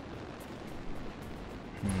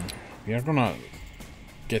 We are gonna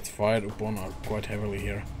get fired upon quite heavily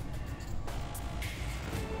here.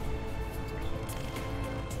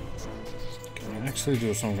 Can I actually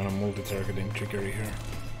do some kind of multi-targeting trickery here?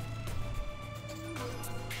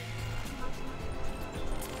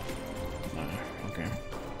 No, okay.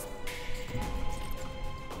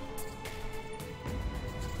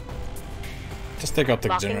 Just take out the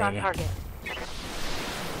Locking on generator. target.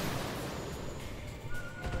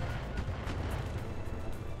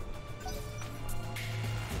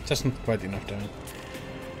 Just not quite enough damage.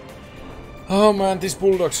 Oh man, these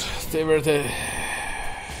bulldogs, they were the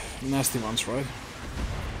nasty ones, right?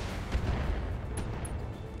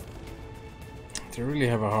 They really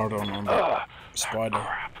have a hard on the spider.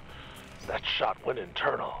 Crap. That shot went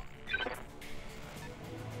internal.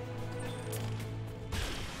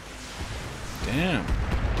 Damn.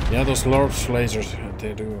 Yeah, those large lasers,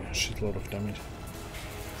 they do a shitload of damage.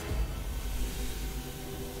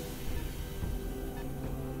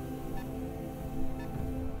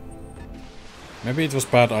 Maybe it was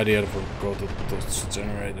bad idea to go to those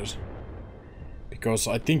generators. Because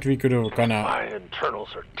I think we could have kinda My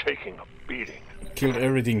internals are taking a beating. killed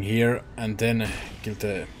everything here and then killed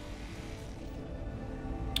the...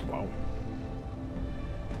 Wow.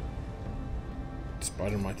 The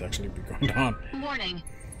spider might actually be going down. Warning.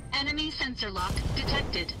 Enemy sensor lock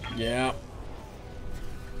detected. Yeah.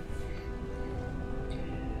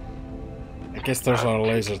 I guess those are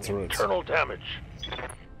laser turrets. Internal damage.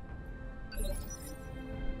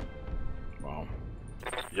 Wow.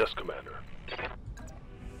 Yes, Commander.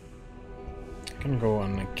 I can go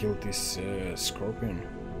and kill this scorpion.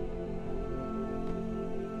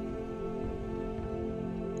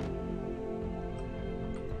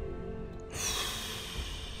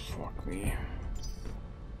 Fuck me.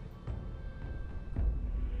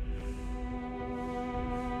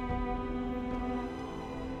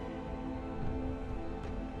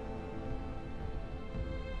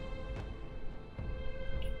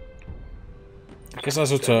 I guess I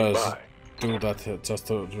should do that just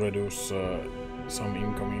to reduce some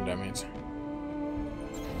incoming damage.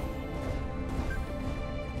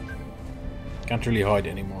 Can't really hide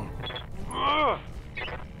anymore.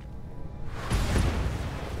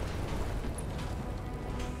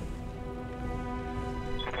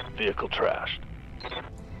 Vehicle trashed.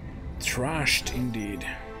 Trashed indeed.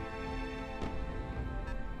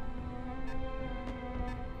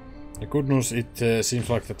 The good news, it seems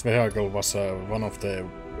like that vehicle was one of the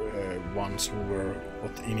ones who were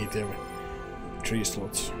not in it 3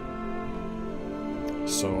 slots.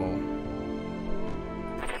 So...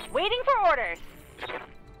 Waiting for orders.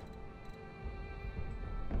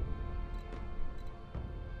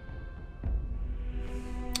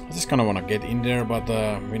 I just kinda wanna get in there, but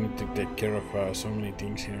we need to take care of so many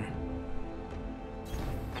things here.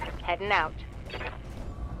 Heading out.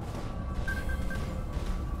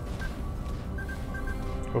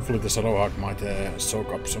 Hopefully the Shadowhawk might soak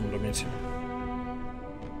up some damage.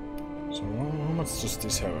 So how much does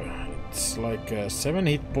this have? It's like 7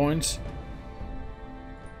 hit points.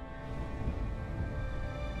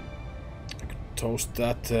 toast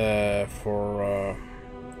that for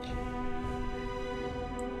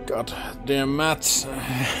god damn maths.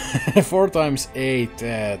 4 times 8,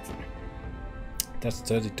 that's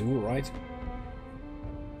 32, right?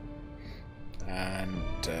 And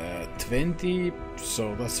 20,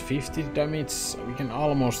 so that's 50 damage. We can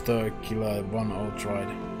almost kill one outright.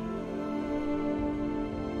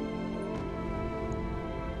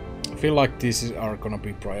 I feel like these are gonna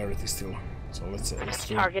be priority still. So let's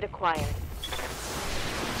do. Target acquired.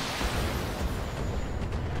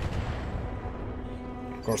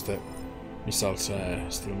 Of course, the missiles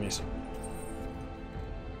still miss.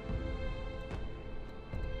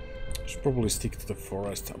 Should probably stick to the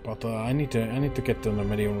forest, but I need to get on the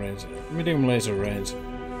medium laser range.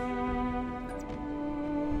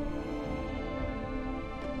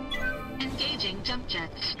 Engaging jump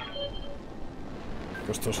jets.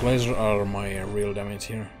 Because those lasers are my real damage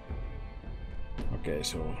here. Okay,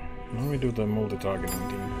 so now we do the multi-targeting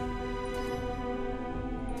thing.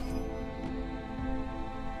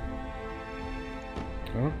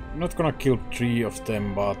 I'm not gonna kill 3 of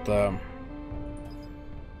them, but the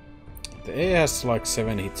A has like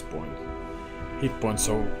 7 hit points,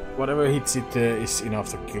 so whatever hits it is enough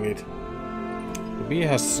to kill it. The B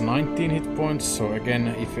has 19 hit points, so again,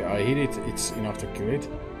 if I hit it, it's enough to kill it.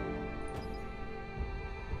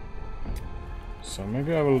 So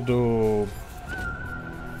maybe I will do...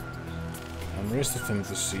 and rest of them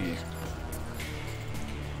to see.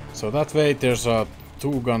 So that way there's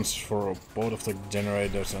 2 guns for both of the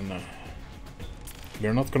generators, and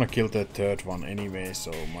we're not gonna kill the 3rd one anyway,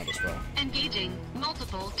 so might as well. Engaging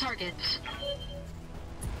multiple targets.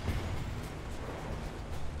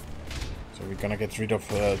 So we're gonna get rid of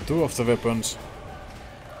 2 of the weapons.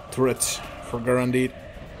 Turrets for guaranteed.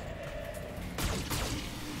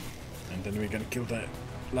 And then we can kill the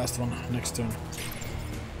last one next turn.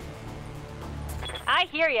 I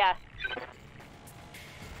hear ya.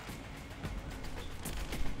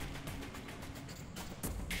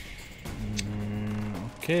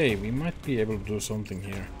 Okay, we might be able to do something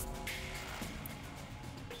here.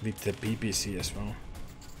 With the PPC as well.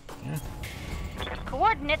 Yeah.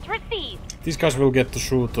 Coordinates received. These guys will get to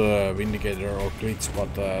shoot Vindicator or Glitch,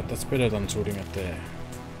 but that's better than shooting at the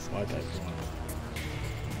fly type one.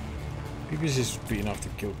 PPC should be enough to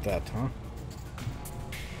kill that, huh?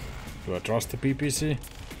 Do I trust the PPC?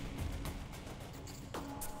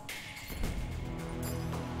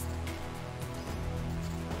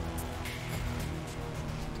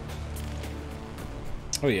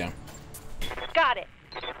 Oh yeah. Got it.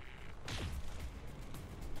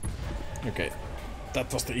 Okay.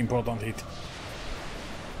 That was the important hit.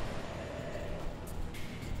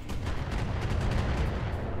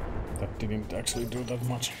 That didn't actually do that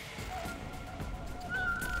much.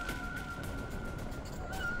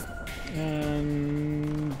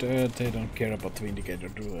 And they don't care about the Vindicator,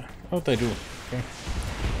 do they? Oh, they do. Okay.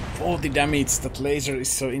 40 damage, that laser is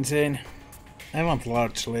so insane. I want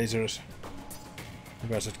large lasers.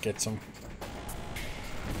 Maybe I should get some.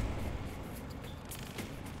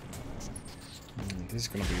 This is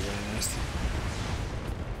gonna be very nasty.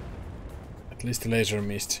 At least the laser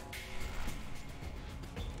missed.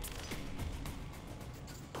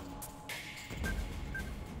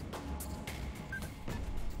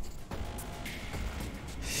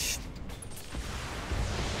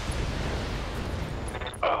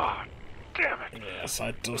 Ah, damn it. Yes,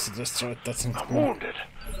 I just destroyed. That's not I'm wounded.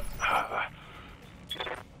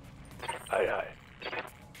 Aye, aye.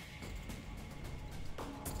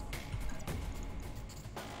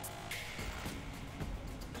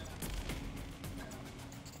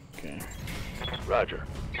 Okay. Roger.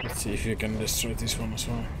 Let's see if you can destroy this one as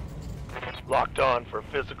well. Locked on for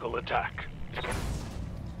physical attack.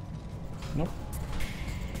 Nope.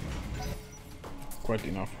 Quite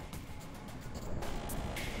enough.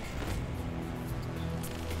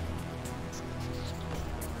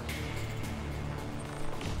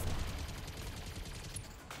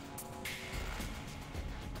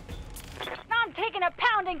 I'm taking a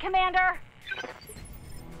pounding, Commander.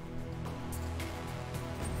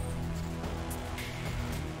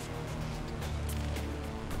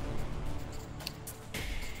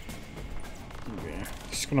 Okay.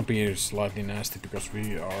 This is gonna be slightly nasty because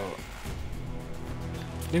we are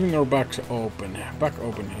leaving our back open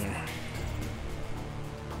here.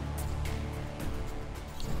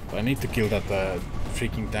 But I need to kill that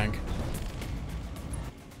freaking tank.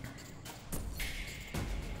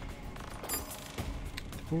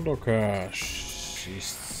 Bulldog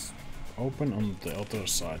she's open on the other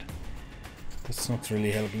side. That's not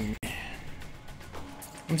really helping me.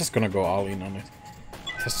 I'm just gonna go all in on it.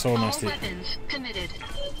 That's so All nasty. weapons committed.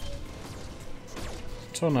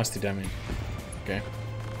 So nasty damage. Okay.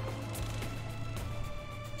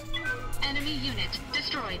 Enemy unit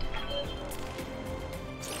destroyed.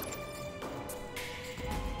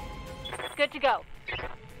 Good to go.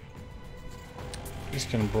 This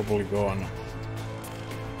can probably go on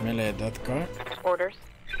melee that guy. Orders.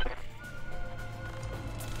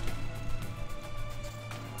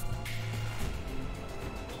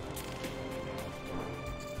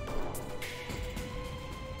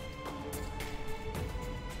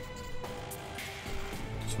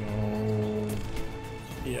 So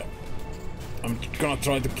yeah, I'm gonna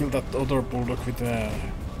try to kill that other bulldog with a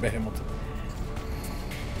behemoth.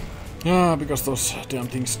 Ah, because those damn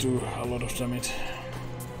things do a lot of damage.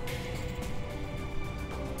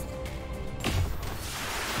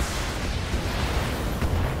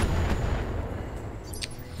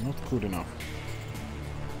 Not good enough.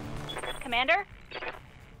 Commander?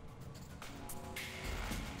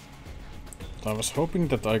 What I was hoping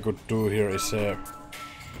that I could do here is okay,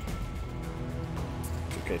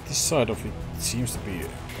 this side of it seems to be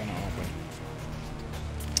kinda open.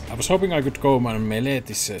 I was hoping I could go and melee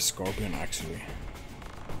this scorpion actually.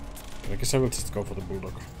 I guess I will just go for the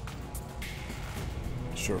bulldog.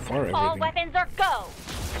 Sure, fire everything. All weapons are go!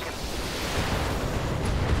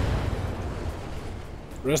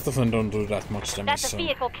 Rest of them don't do that much damage. That's a So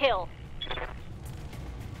vehicle kill.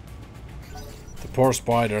 the poor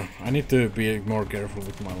spider. I need to be more careful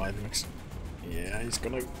with my light mix. Yeah, he's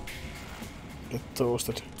gonna get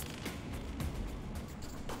toasted.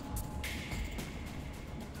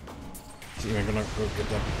 He's even gonna go get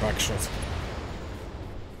that back shot.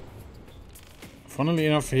 Funnily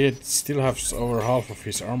enough, he still has over half of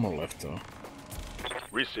his armor left though.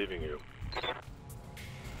 Receiving you.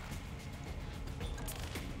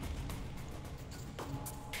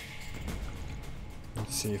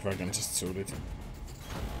 Let's see if I can just shoot it.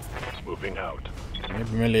 Moving out. Maybe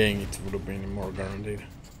meleeing it would have been more guaranteed.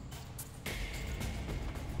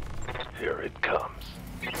 Here it comes.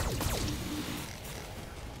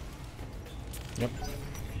 Yep.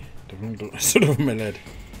 Definitely sort of meleed.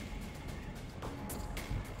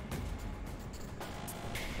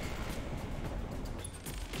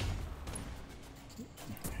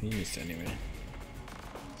 He missed anyway.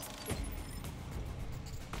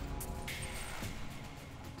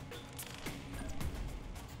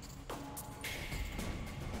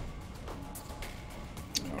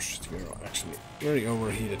 Oh shit, we're actually very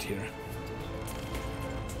overheated here.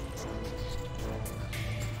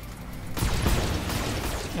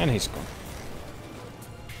 And he's gone.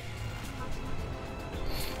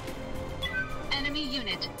 Enemy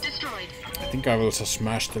unit destroyed. I think I will just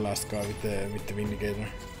smash the last guy with the Vindicator.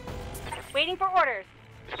 Waiting for orders.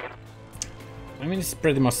 I mean, it's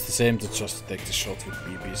pretty much the same to just take the shot with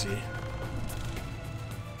BBC.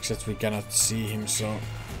 Except we cannot see him, so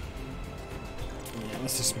yeah,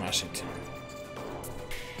 let's just smash it.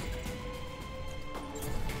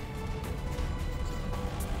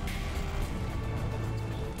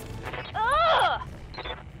 Ugh!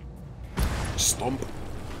 Stomp.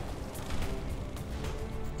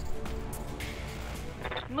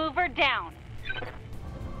 Move her down.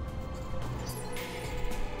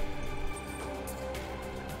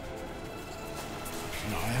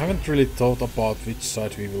 No, I haven't really thought about which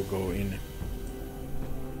side we will go in.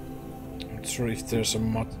 I'm not sure if there's a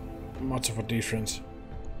much of a difference.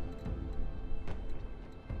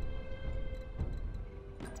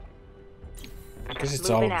 I guess it's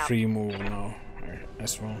Moving all out. free move now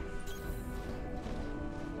as well.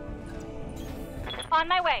 On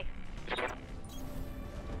my way.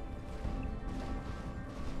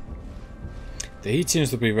 The heat seems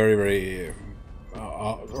to be very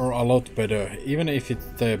or a lot better, even if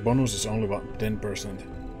the bonus is only about 10%.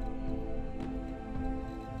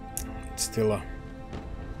 It's still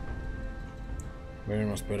very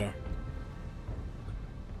much better.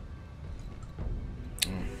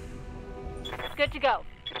 Good to go.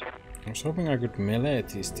 I was hoping I could melee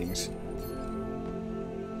these things.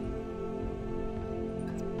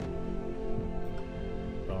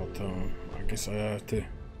 But I guess I have to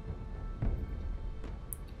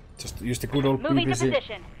just use the good old Moving to BBC.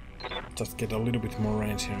 position. Just get a little bit more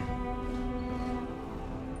range here.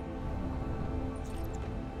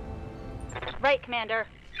 Right, Commander.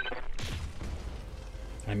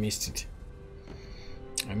 I missed it.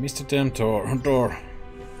 I missed the damn door.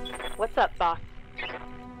 What's up, boss?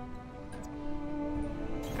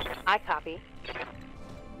 I copy.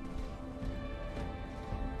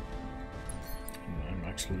 I'm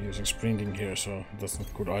actually using sprinting here, so that's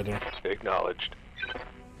not good either. Acknowledged.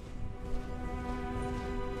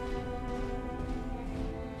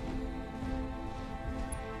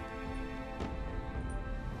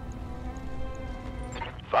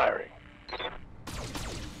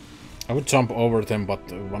 I would jump over them, but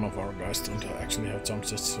one of our guys don't actually have jump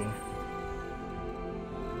sets, so...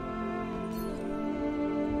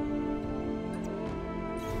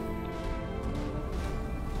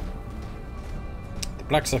 The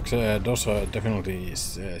blacksacks does definitely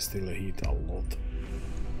still heat a lot.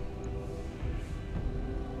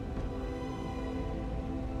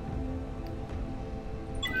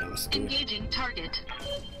 Yeah, let's do it. Engaging target.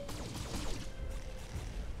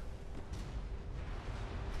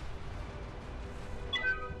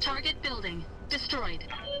 Target building destroyed.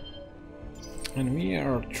 And we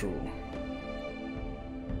are through.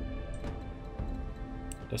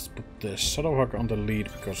 Let's put the Shadowhawk on the lead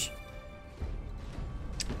because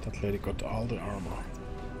that lady got all the armor.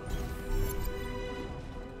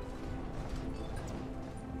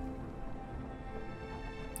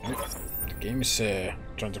 The game is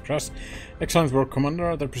trying to crash. Excellent work,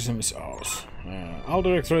 Commander. The prison is ours. I'll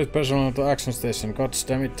direct personnel to action station. God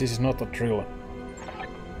damn it, this is not a drill.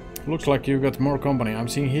 Looks like you got more company. I'm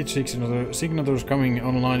seeing heat signatures coming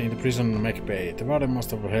online in the prison mech bay. The warden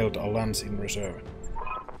must have held a lance in reserve.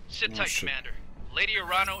 Sit tight, Commander. Lady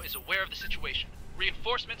Urano is aware of the situation.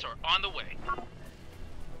 Reinforcements are on the way.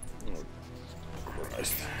 Oh,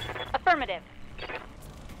 Christ. Affirmative.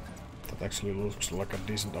 That actually looks like a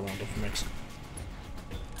decent amount of mechs.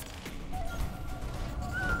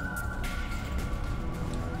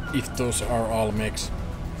 If those are all mechs,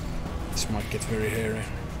 this might get very hairy.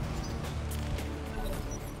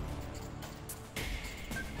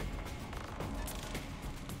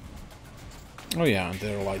 Oh yeah, and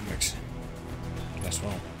they're light mechs as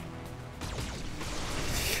well.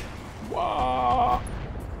 Wow!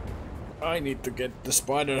 I need to get the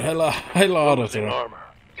spider hell out of there. Armor.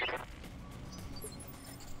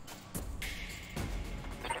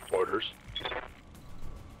 Orders.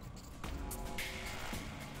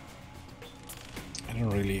 I don't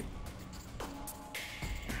really...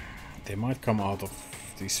 They might come out of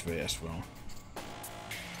this way as well.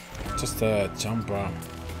 Just jump... I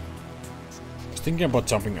was thinking about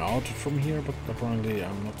jumping out from here, but apparently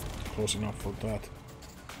I'm not close enough for that.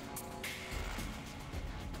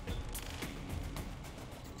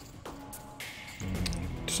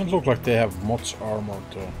 Doesn't look like they have much armor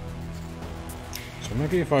though. So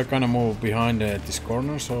maybe if I kinda move behind this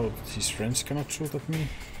corner so his friends cannot shoot at me.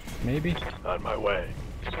 Maybe? On my way.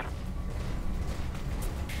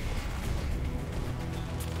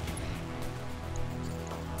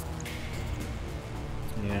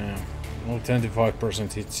 Yeah, only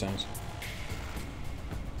 25% hit chance.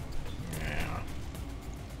 Yeah.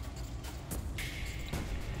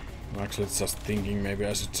 I'm actually just thinking maybe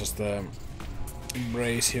I should just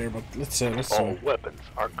brace here, but let's All weapons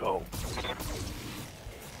are go.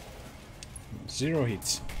 0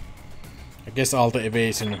 hits. I guess all the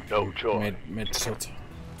evasion No joy. made so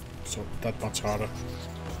that much harder.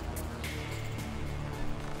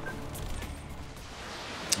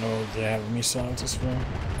 Oh, they have missiles as well.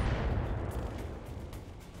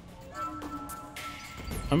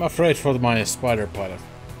 I'm afraid for my spider pilot.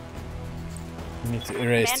 I need to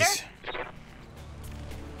erase this.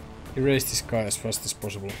 Erase this guy as fast as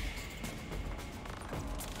possible.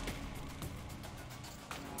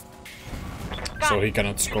 So he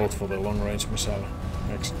cannot scout for the long-range missile.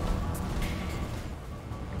 Next.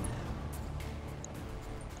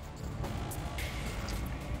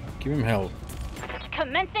 Give him hell.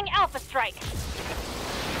 Commencing Alpha Strike.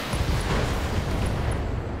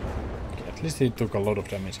 Okay, at least he took a lot of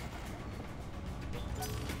damage.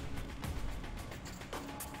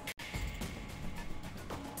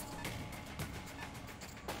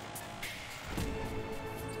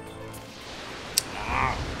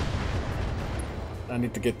 I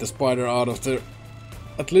need to get the spider out of there.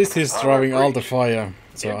 At least he's driving all the fire.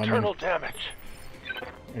 So Internal damage.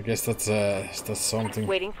 I guess that's something.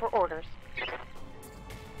 Waiting for orders.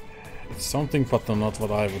 It's something, but not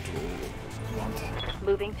what I would want.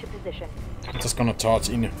 Moving to position. I'm just gonna charge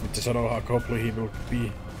in with the Shadowhawk. Hopefully he will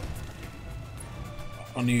be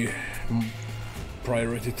a new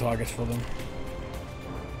priority target for them.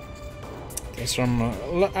 There's some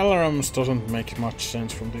alarms doesn't make much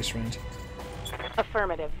sense from this range.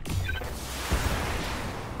 Affirmative.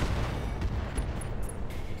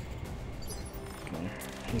 Okay.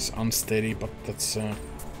 He's unsteady, but that's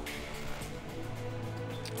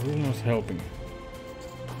really not helping.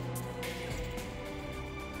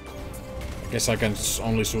 I guess I can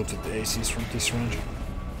only shoot at the ACs from this range.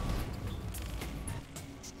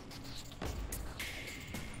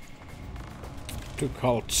 Took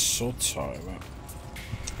out shots, however.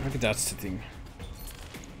 Maybe that's the thing.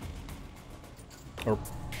 Or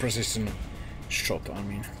precision shot, I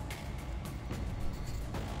mean.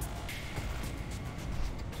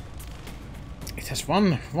 It has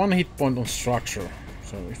one hit point on structure,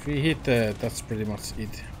 so if we hit, that's pretty much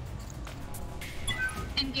it.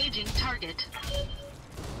 Engaging target.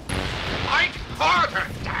 Fight harder,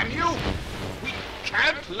 damn you! We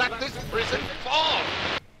can't let this prison fall!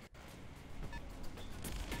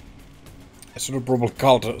 I should have probably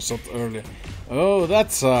called a shot earlier. Oh,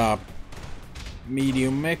 that's a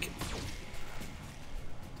medium mech.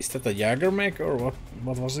 Is that a Jäger mech or what?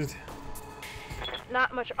 What was it?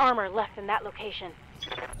 Not much armor left in that location.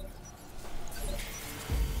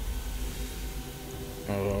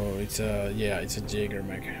 Oh, it's a it's a Jäger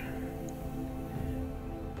mech.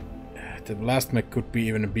 The last mech could be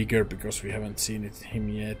even bigger because we haven't seen him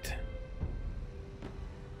yet.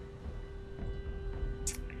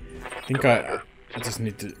 I think I just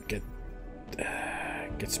need to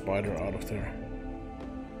get Spider out of there.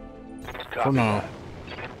 Copy For now. that.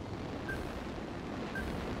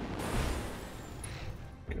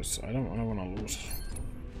 Because I don't wanna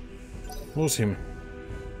lose him.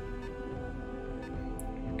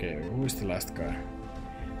 Okay, who is the last guy?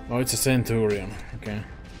 Oh, it's a Centurion. Okay.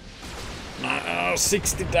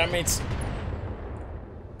 60 damage.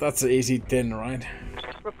 That's an easy 10, right?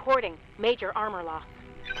 Reporting major armor loss.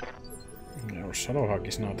 Yeah, our Shadowhawk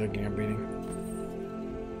is now taking a beating.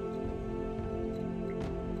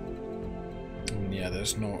 Yeah,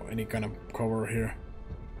 there's no any kind of cover here.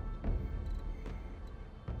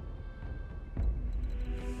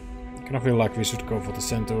 I kinda feel like we should go for the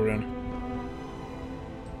Centurion.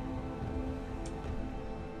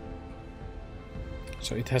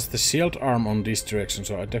 So it has the shield arm on this direction,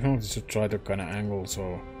 so I definitely should try to kinda angle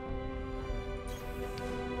so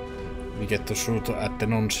we get to shoot at the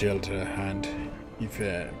non-shield hand, if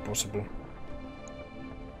possible.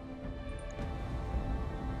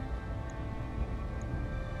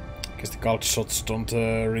 Guess the cult shots don't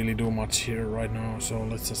really do much here right now, so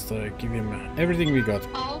let's just give him everything we got.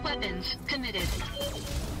 All weapons committed.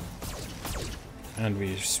 And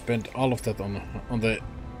we spent all of that on the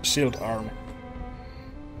shield arm.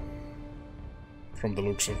 From the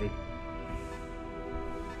looks of it.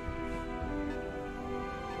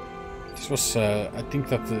 This was, I think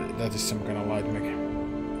that that is some kind of light mech.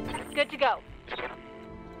 Good to go.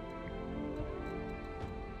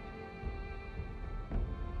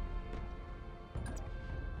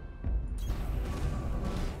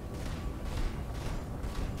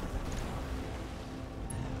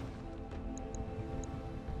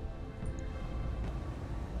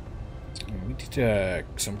 We did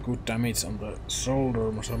some good damage on the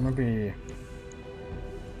shoulder, so maybe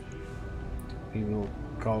we will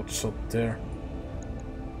call shot there.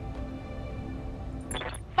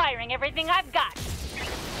 Firing everything I've got.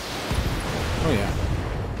 Oh yeah.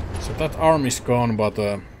 So that arm is gone, but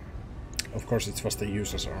of course it was the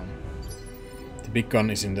user's arm. The big gun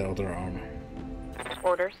is in the other arm.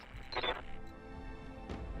 Orders.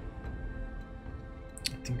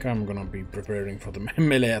 I think I'm gonna be preparing for the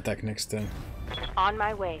melee attack next time. On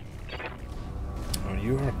my way. Oh,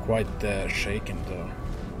 you are quite shaken though.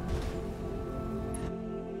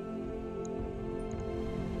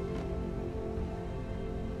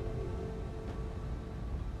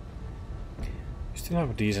 You still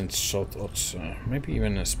have a decent shot odds, maybe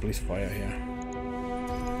even a split fire here.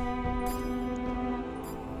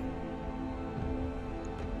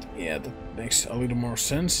 Yeah, that makes a little more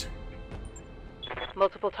sense.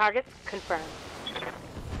 Multiple targets confirmed.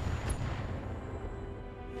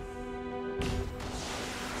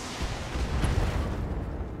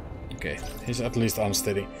 Okay, he's at least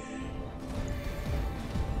unsteady.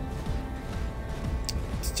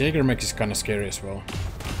 The Jaeger mech is kinda scary as well.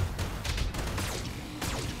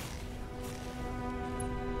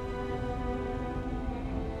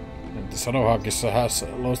 And the Shadowhawk has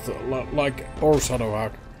lost, like our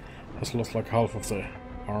Shadowhawk, has lost like half of the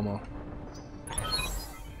armor.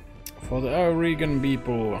 For the Oregon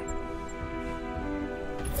people.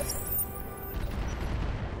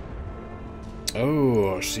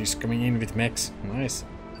 Oh, she's coming in with mechs. Nice.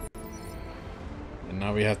 And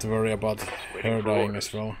now we have to worry about her dying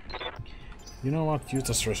as well. You know what? You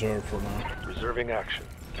just reserve for now. Reserving action.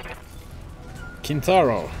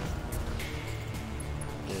 Kintaro.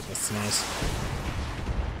 Yeah, that's nice.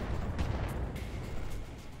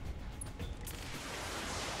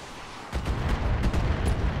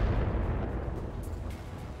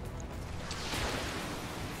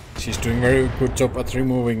 She's doing very good job at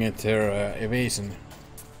removing it, her evasion.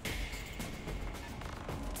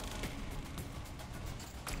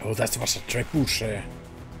 Oh, that was a trebuchet.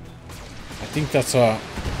 I think that's a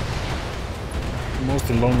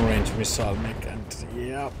mostly long-range missile mech, and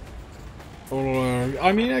yeah. Or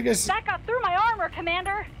I mean, I guess That got through my armor,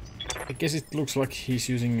 Commander. I guess it looks like he's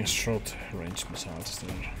using a short range missiles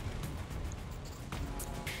there.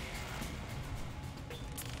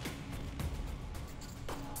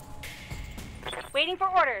 Waiting for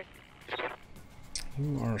orders.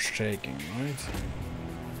 You are shaking, right?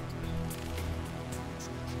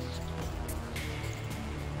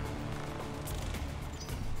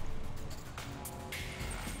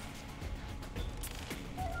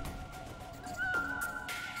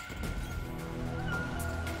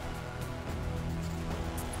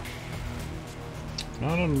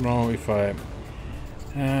 I don't know if I...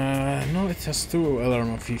 no, it has two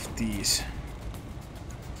LRM-50s.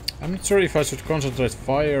 I'm not sure if I should concentrate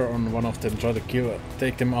fire on one of them, try to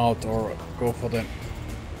take them out, or go for the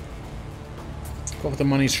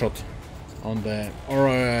money shot on the, or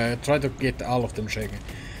try to get all of them shaken.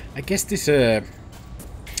 I guess this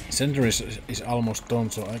center is almost done,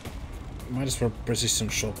 so I might as well precision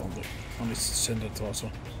shot on its center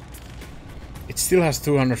also. It still has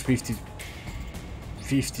 250,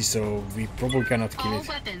 so we probably cannot kill it.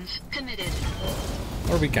 All weapons committed.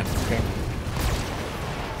 Or we can. Okay.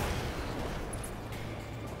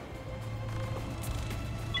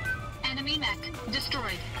 Enemy mech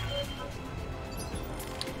destroyed.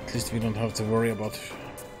 At least we don't have to worry about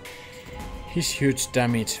his huge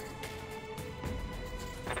damage.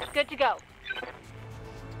 Good to go.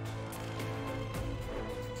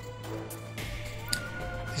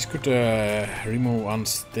 This could remove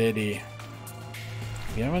unsteady.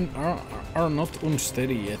 We haven't are not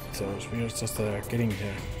unsteady yet, so we are just getting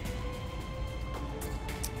there.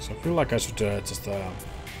 So I feel like I should just go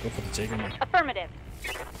for the chicken. Affirmative.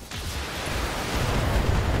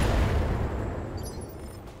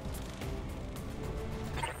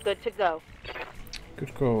 Good to go.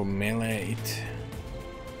 Could go melee it.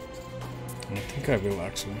 I think I will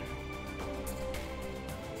actually.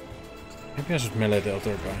 Maybe I should melee the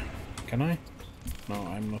other guy. Can I? No,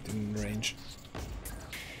 I'm not in range.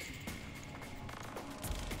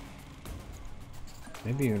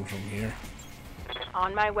 Maybe even from here.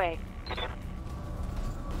 On my way.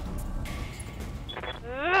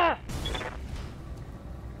 Ugh.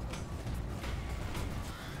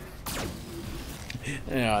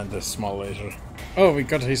 Yeah, and the small laser. Oh, we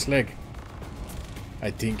got his leg. I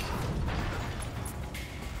think.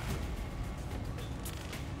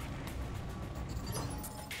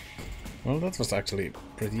 Well, that was actually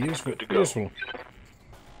pretty useful.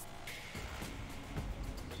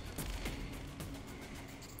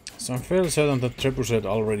 So I'm fairly certain that Trebuchet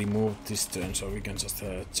already moved this turn, so we can just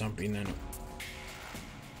jump in and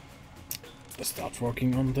start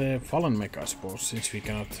working on the fallen mech, I suppose, since we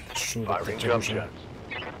cannot shoot at the Firing jump Trebuchet. jets.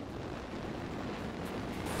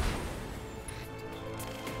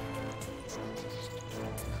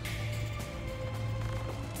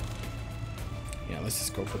 Yeah, let's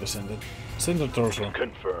just go for the center torso.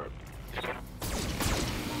 Confirmed.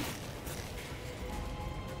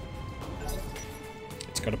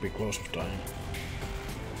 It's gotta be close of dying.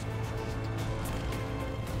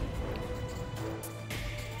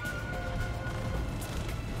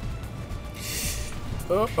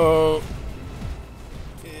 Uh-oh.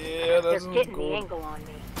 Yeah, that's They're not getting the good. angle on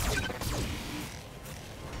me.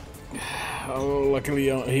 Oh, luckily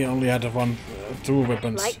he only had two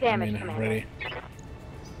weapons. Light damage, Commander. Ready.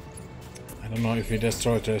 I don't know if he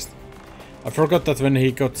destroyed rest. I forgot that when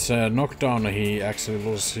he got knocked down, he actually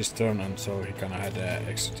lost his turn, and so he kinda had an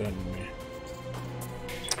extra turn on me.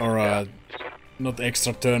 Or not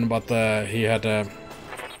extra turn, but he had I'm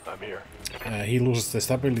here. he loses the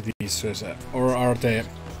stabilities, or are the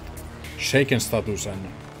shaken status,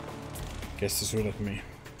 and gets the shoot at me.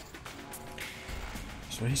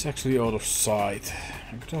 So he's actually out of sight.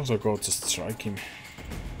 I could also go just strike him.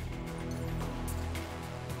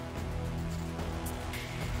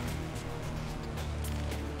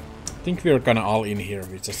 I think we are kinda all in here.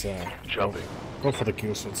 We just Jumping. go for the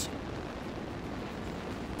kill shots.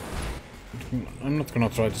 I'm not gonna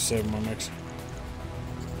try to save my mechs.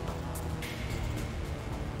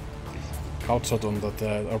 Couch shot on that,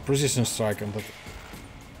 or precision strike on that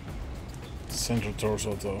central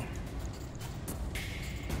torso though.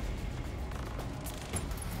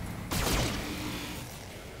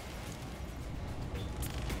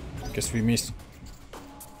 Guess we missed.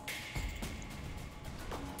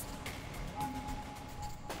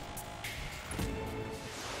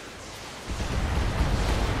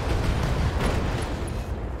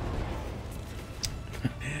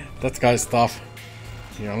 That guy's tough.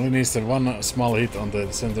 He only needs the one small hit on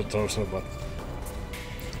the center torso, but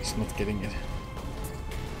he's not getting it.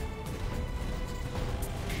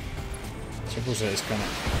 Trebuchet is kinda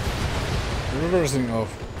reversing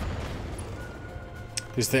off.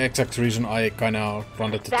 This is the exact reason I kinda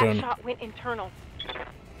wanted to That turn shot went internal.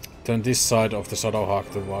 this side of the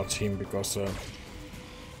Shadowhawk towards him because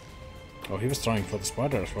oh, he was trying for the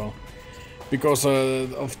spider as well. Because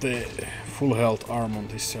of the full health arm on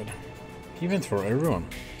this side. He went for everyone.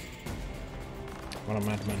 What a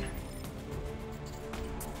madman.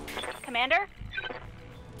 Commander?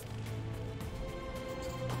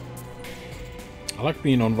 I like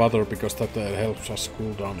being on water because that helps us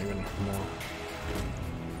cool down even more.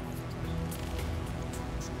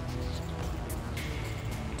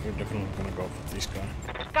 We're definitely gonna go for this guy.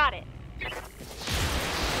 Got it.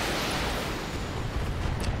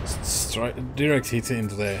 Direct hit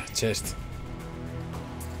into the chest.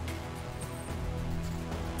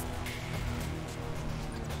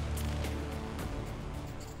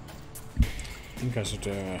 I think I should.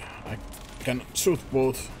 I can shoot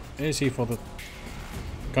both AC for the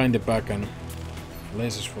guy in the back and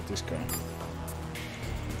lasers for this guy.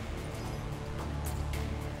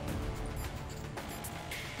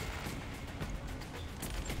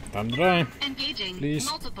 Time to die. Engaging Please.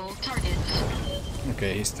 multiple targets.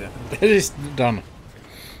 Okay, he's dead. That is done.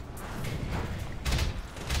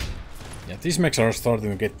 Yeah, these mechs are starting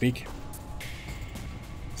to get big.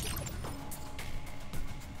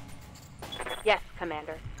 Yes,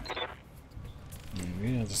 Commander.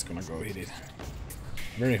 We are just gonna go hit it.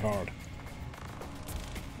 Very hard.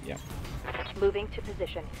 Yeah. Moving to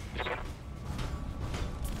position.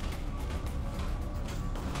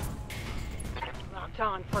 Locked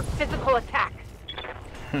on for physical attack.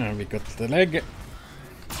 We got the leg.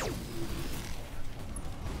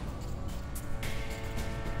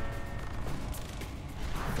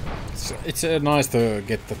 It's nice to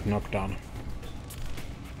get that knockdown.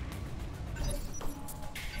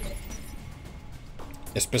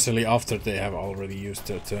 Especially after they have already used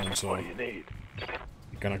their turn, so What do you need?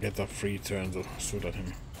 you're gonna get a free turn to shoot at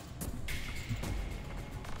him.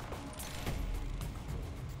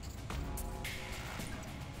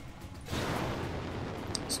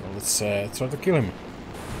 So let's try to kill him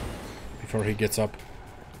before he gets up.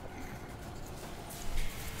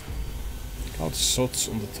 Count shots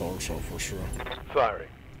on the torso for sure. Firing.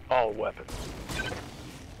 All weapons.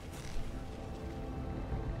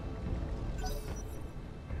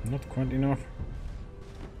 Not quite enough.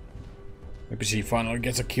 Maybe she finally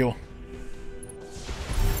gets a kill.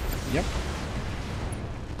 Yep.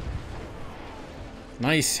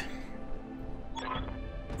 Nice.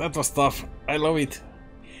 That was tough. I love it.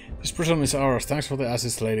 This prison is ours. Thanks for the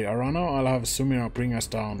assist, Lady Arano. I'll have Sumira bring us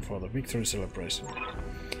down for the victory celebration.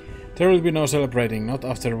 There will be no celebrating, not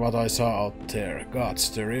after what I saw out there. Gods,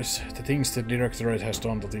 there is. The things the Directorate has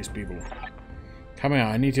done to these people. Come here,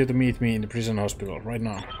 I need you to meet me in the prison hospital, right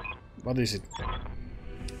now. What is it?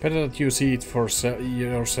 Better that you see it for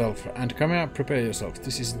yourself. And come here, prepare yourself.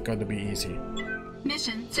 This isn't going to be easy.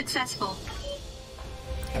 Mission successful.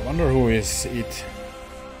 I wonder who is it.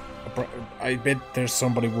 I bet there's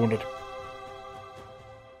somebody wounded.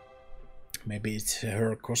 Maybe it's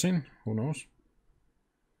her cousin, who knows?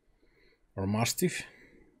 Or Mastiff.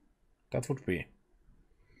 That would be.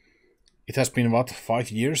 It has been, what, 5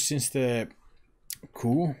 years since the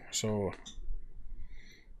coup, so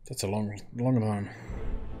that's a long time.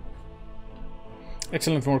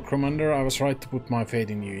 Excellent work, Commander. I was right to put my faith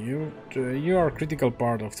in you. You are a critical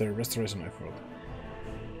part of the restoration effort.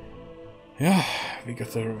 Yeah, we got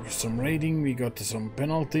some raiding, we got some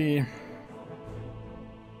penalty.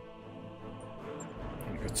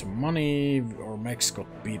 We got some money, our mechs got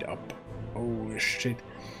beat up. Holy shit.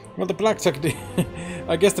 Well, the blackjack did.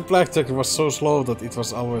 I guess the blackjack was so slow that it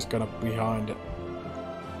was always kind of behind.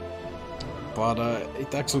 But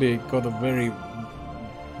it actually got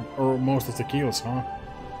or most of the kills, huh?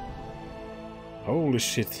 Holy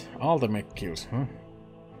shit, all the mech kills, huh?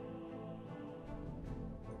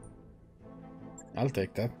 I'll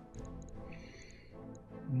take that.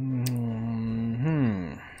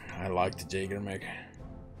 I like the Jaeger mech.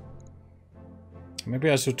 Maybe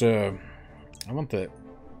I should. I want the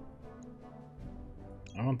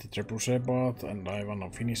trebuchet bot, and I want to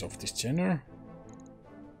finish off this Jenner.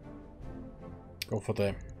 Go for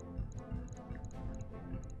the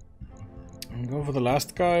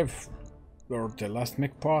last guy, or the last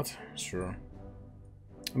mech part. Sure.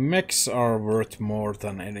 Mechs are worth more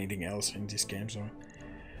than anything else in this game, so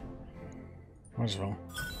might as well.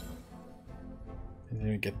 And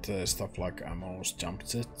then we get stuff like ammo, jump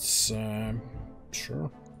jets.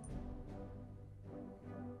 Sure.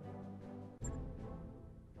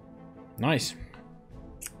 Nice.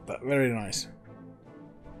 Very nice.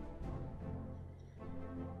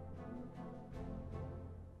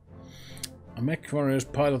 A Mechwarrior's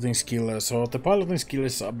piloting skill. So the piloting skill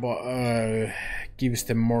is gives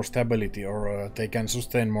them more stability, or they can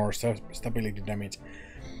sustain more stability damage.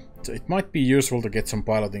 So it might be useful to get some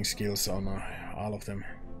piloting skills on all of them.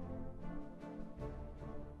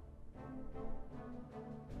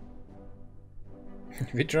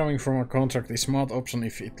 Withdrawing from a contract is a smart option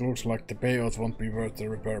if it looks like the payout won't be worth the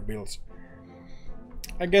repair bills.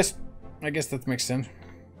 I guess that makes sense.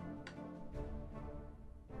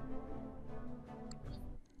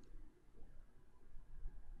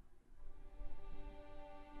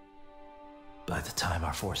 By the time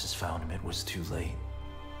our forces found him, it was too late.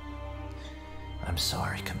 I'm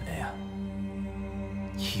sorry, Kamea.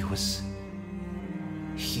 He was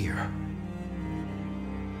here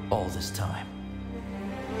all this time.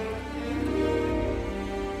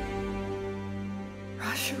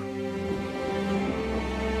 Rashu.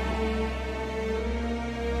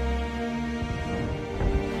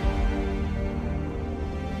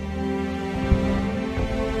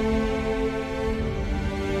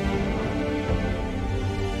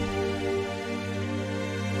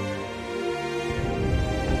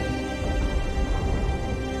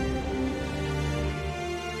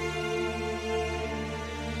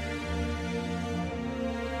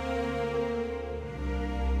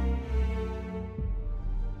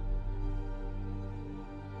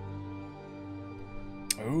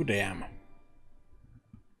 Oh damn.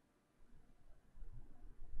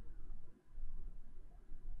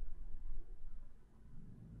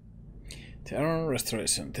 The Iron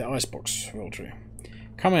Restoration, the Icebox, Weldry.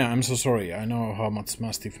 Kamea, I'm so sorry, I know how much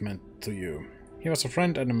Mastiff meant to you. He was a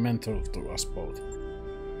friend and a mentor to us both.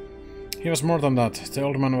 He was more than that. The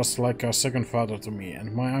old man was like a second father to me,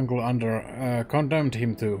 and my uncle condemned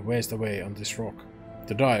him to waste away on this rock.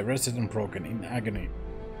 To die, wretched and broken, in agony.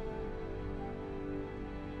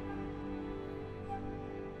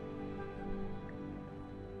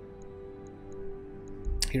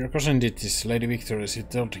 Your cousin did this, Lady Victoria. She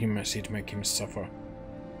told him she'd make him suffer.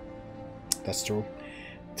 That's true.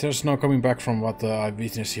 There's no coming back from what I've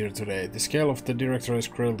witnessed here today. The scale of the Directorate's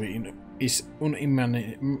cruelty is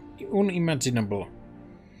unimaginable.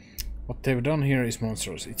 What they've done here is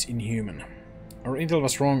monstrous. It's inhuman. Our intel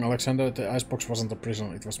was wrong, Alexander. The icebox wasn't a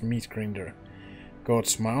prison. It was meat grinder.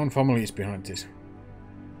 Gods, my own family is behind this.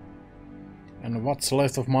 And what's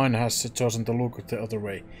left of mine has chosen to look the other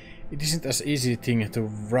way. It isn't as easy thing to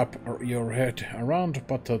wrap your head around,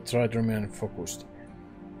 but to try to remain focused.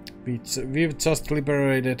 We've just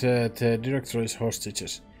liberated the Directorate's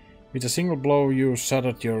hostages. With a single blow you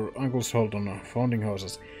shattered your uncle's hold on founding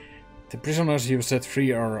houses. The prisoners you set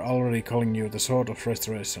free are already calling you the Sword of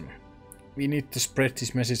Restoration. We need to spread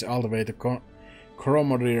this message all the way to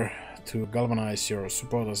Mechwarrior to galvanize your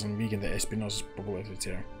supporters and weaken the Espinosa's popularity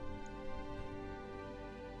there.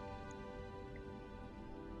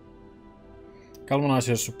 Galvanize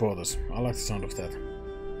your supporters. I like the sound of that.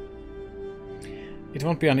 It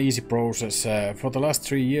won't be an easy process. For the last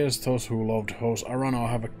 3 years, those who loved House Arano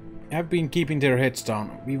have been keeping their heads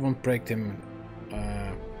down. We won't break them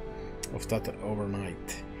of that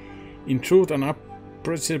overnight. In truth, an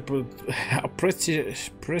appreciable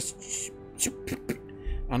percentage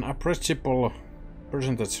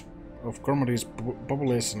of Cromartie's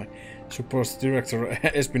population supports Director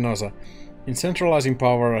Espinosa. In centralizing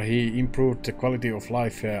power, he improved the quality of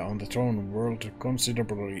life on the throne world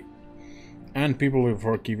considerably, and people will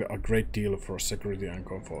forgive a great deal for security and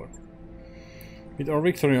comfort. With our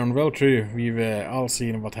victory on Weldry, we've all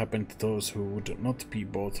seen what happened to those who would not be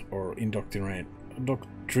bought or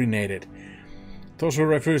indoctrinated. Those who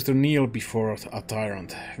refuse to kneel before a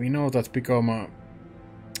tyrant. We know that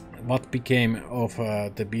what became of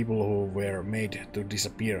the people who were made to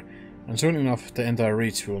disappear, and soon enough the entire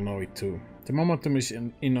Reach will know it too. The momentum is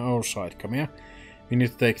in our side, Kamea. We need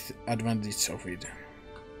to take advantage of it.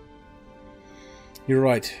 You're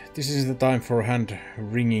right, this isn't the time for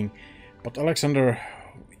hand-wringing, but Alexander,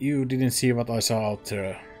 you didn't see what I saw out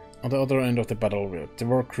there. On the other end of the battlefield, the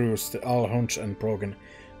war crews, all hunched and broken,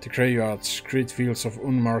 the graveyards, great fields of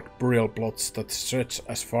unmarked burial plots that stretch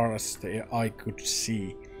as far as the eye could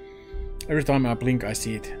see. Every time I blink I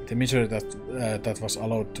see it, the misery that was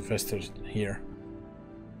allowed to fester here.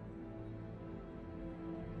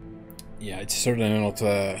 Yeah, it's certainly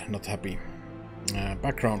not happy.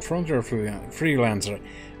 Background, Frontier freelancer.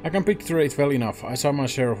 I can picture it well enough. I saw my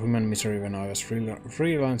share of human misery when I was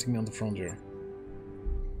freelancing on the Frontier.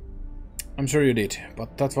 I'm sure you did,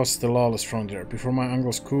 but that was the lawless Frontier. Before my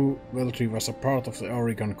uncle's coup, Weldry was a part of the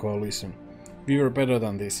Oregon coalition. We were better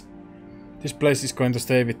than this. This place is going to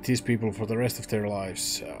stay with these people for the rest of their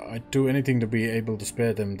lives. I'd do anything to be able to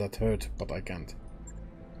spare them that hurt, but I can't.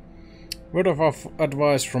 Word of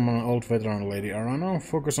advice from an old veteran, Lady Arano.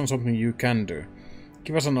 Focus on something you can do.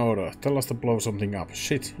 Give us an order. Tell us to blow something up.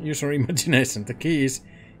 Shit, use your imagination. The key is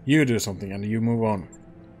you do something and you move on.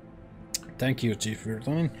 Thank you, Chief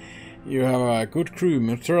Virtanen. You have a good crew,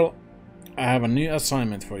 Mythrell. I have a new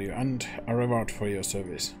assignment for you and a reward for your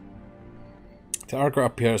service. The Argo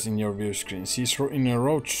appears in your view screen. She's in a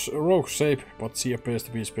rogue shape, but she appears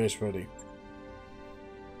to be space-worthy.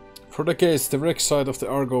 For decades, the wreck site of the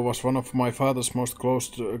Argo was one of my father's most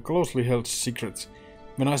closely held secrets.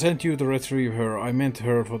 When I sent you to retrieve her, I meant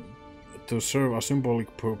her to serve a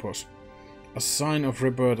symbolic purpose. A sign of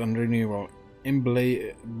rebirth and renewal,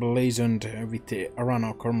 emblazoned with the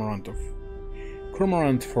Arano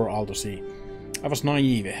cormorant for all to see. I was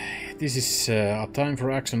naive. This is a time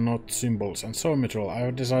for action, not symbols, and so, Mythrell, I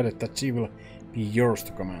have decided that she will be yours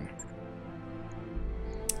to command.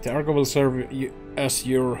 The Argo will serve you as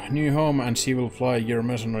your new home, and she will fly your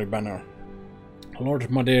mercenary banner. Lord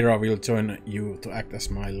Madeira will join you to act as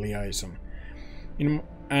my liaison.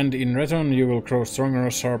 In return, you will grow stronger,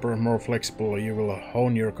 sharper, more flexible. You will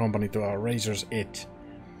hone your company to a razor's edge.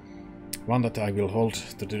 One that I will hold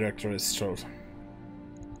the Directorate's throat.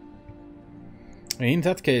 In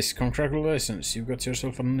that case, congratulations, you got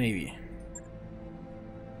yourself a navy.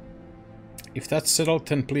 If that's settled,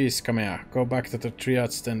 then please, Kamea, go back to the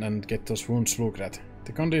triage tent and get those wounds looked at.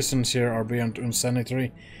 The conditions here are beyond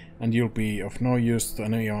unsanitary, and you'll be of no use to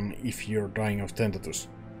anyone if you're dying of tetanus.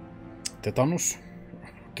 Tetanus?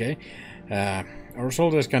 Okay. Our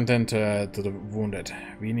soldiers can tend to the wounded.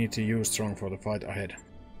 We need to use strong for the fight ahead.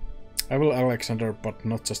 I will, Alexander, but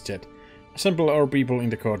not just yet. Assemble our people in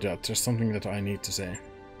the courtyard. There's something that I need to say.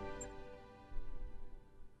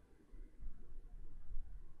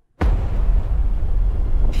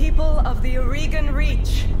 People of the Oregon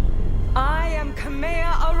Reach, I am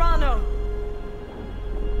Kamea Arano,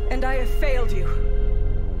 and I have failed you.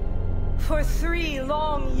 For 3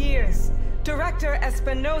 long years, Director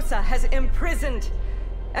Espinosa has imprisoned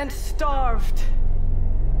and starved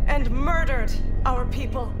and murdered our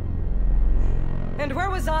people. And where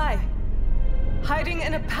was I? Hiding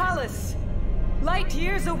in a palace, light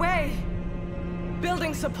years away,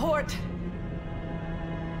 building support,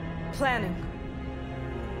 planning.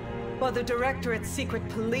 While the Directorate's secret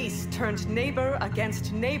police turned neighbor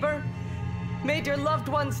against neighbor, made your loved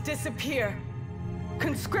ones disappear,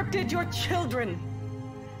 conscripted your children.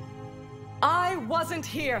 I wasn't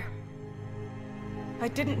here. I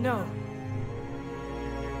didn't know.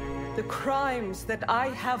 The crimes that I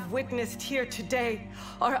have witnessed here today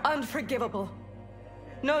are unforgivable.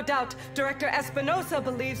 No doubt, Director Espinosa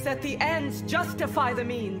believes that the ends justify the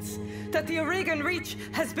means, that the Oregon Reach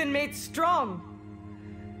has been made strong.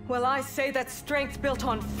 Well, I say that strength built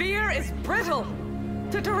on fear is brittle.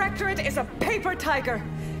 The Directorate is a paper tiger,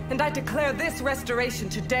 and I declare this restoration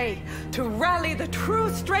today to rally the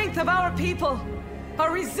true strength of our people,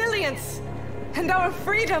 our resilience, and our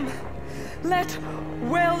freedom. Let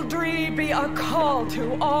Weldry be a call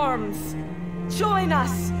to arms. Join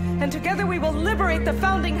us, and together we will liberate the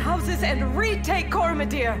founding houses and retake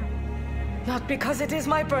Cormadir. Not because it is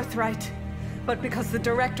my birthright, but because the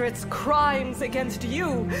Directorate's crimes against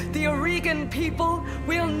you, the Oregon people,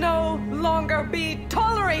 will no longer be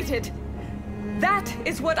tolerated. That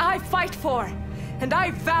is what I fight for, and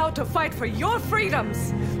I vow to fight for your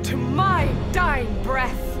freedoms to my dying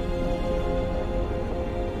breath.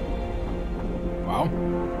 Wow.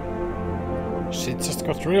 Shit just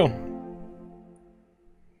got real.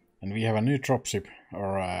 And we have a new dropship,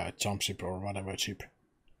 or a jump ship, or whatever ship.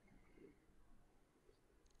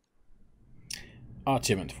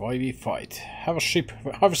 Achievement, why we fight. Have a ship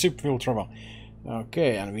will travel.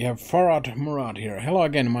 Okay, and we have Farad Murad here. Hello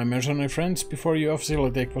again, my mercenary friends. Before you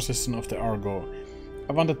officially take possession of the Argo,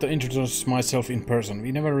 I wanted to introduce myself in person.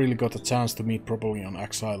 We never really got a chance to meet properly on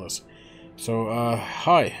Axylus. So,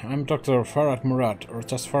 hi, I'm Dr. Farad Murad, or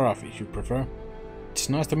just Faraf if you prefer. It's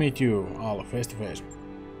nice to meet you all face to face.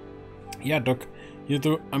 Yeah, Doc. You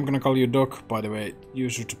too. I'm gonna call you Doc, by the way. You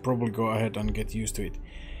should probably go ahead and get used to it.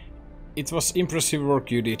 It was impressive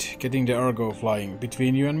work you did, getting the Argo flying.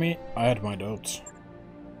 Between you and me, I had my doubts.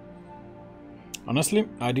 Honestly,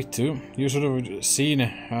 I did too. You should have seen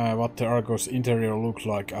what the Argo's interior looked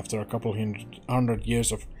like after a couple hundred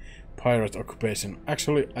years of pirate occupation.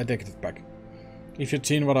 Actually, I take it back. If you'd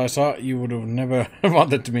seen what I saw, you would have never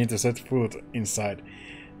wanted me to set foot inside.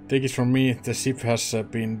 Take it from me, the ship has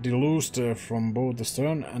been deluged from both the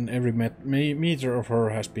stern, and every meter of her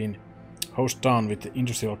has been hosed down with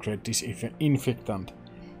industrial grade disinfectant.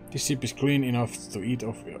 This ship is clean enough to eat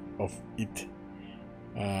off it.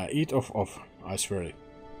 Eat off, I swear it.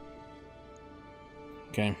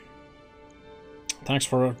 Okay. Thanks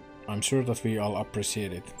for it. I'm sure that we all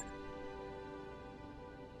appreciate it.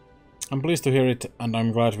 I'm pleased to hear it, and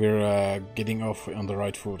I'm glad we're getting off on the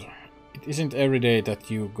right foot. It isn't every day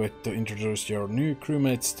that you get to introduce your new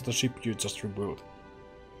crewmates to the ship you just rebuilt.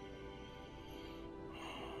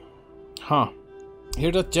 Huh.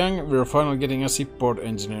 Hear that, Yang? We're finally getting a shipboard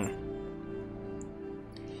engineer.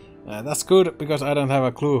 That's good, because I don't have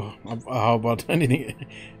a clue of how about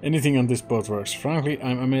anything on this boat works. Frankly,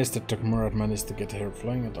 I'm amazed that Dr. Murad managed to get her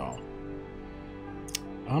flying at all.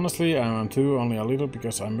 Honestly, I am too, only a little,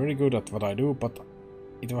 because I'm very good at what I do, but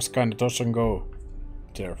it was kinda touch and go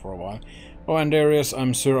there for a while. Oh, and Darius,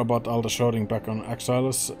 I'm sure about all the shouting back on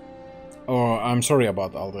Exiles. Or, I'm sorry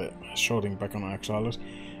about all the shouting back on Exiles.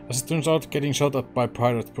 As it turns out, getting shot at by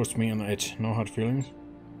pirates pushed me on edge. No hard feelings?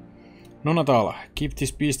 None at all. Keep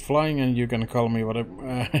this beast flying and you can call me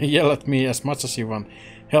yell at me as much as you want.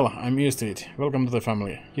 Hell, I'm used to it. Welcome to the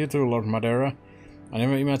family. You too, Lord Madeira. I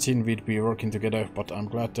never imagined we'd be working together, but I'm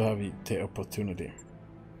glad to have the opportunity.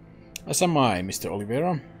 As am I, Mr.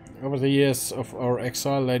 Oliveira. Over the years of our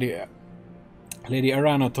exile, Lady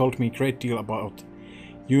Arano told me a great deal about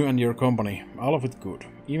you and your company. All of it good.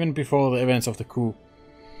 Even before the events of the coup,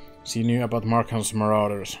 she knew about Markham's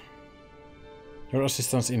marauders. Your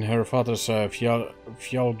assistance in her father's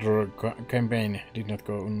Weldry campaign did not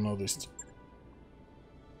go unnoticed.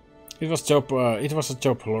 It was a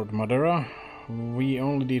job, Lord Madeira. We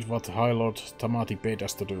only did what High Lord Tamati paid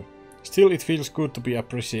us to do. Still, it feels good to be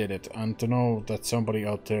appreciated and to know that somebody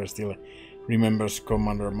out there still remembers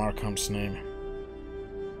Commander Markham's name.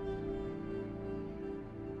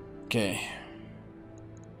 Okay.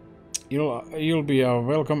 You'll be a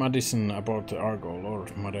welcome addition aboard the Argo,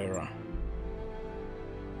 Lord Madeira.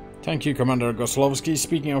 Thank you, Commander Goslovsky.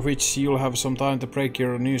 Speaking of which, you'll have some time to break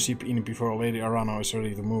your new ship in before Lady Arano is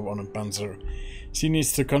ready to move on a Panzer. She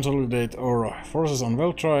needs to consolidate our forces on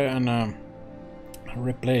Weldry and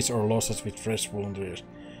replace our losses with fresh volunteers.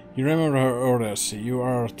 You remember her orders. You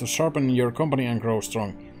are to sharpen your company and grow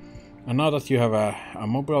strong. And now that you have a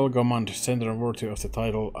mobile command center worthy of the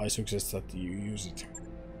title, I suggest that you use it.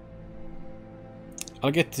 I'll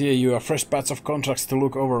get you a fresh batch of contracts to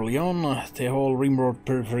look over Lyon. The whole rimroad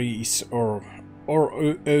periphery is or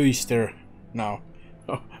oyster now.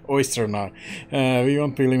 Oyster now. We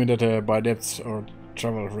won't be limited by depths or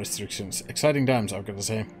travel restrictions. Exciting times, I've got to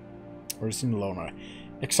say. Or is in Loner.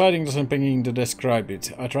 Exciting doesn't begin to describe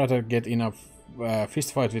it. I'd rather get in a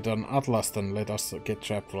fist fight with an Atlas than let us get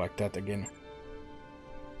trapped like that again.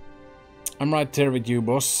 I'm right there with you,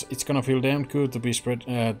 boss. It's gonna feel damn good to be spread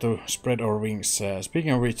our wings.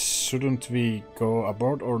 Speaking of which, shouldn't we go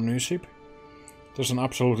aboard our new ship? There's an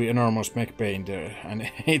absolutely enormous mech bay in there, and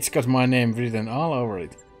it's got my name written all over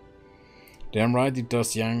it. Damn right it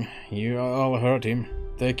does, Yang. You all heard him.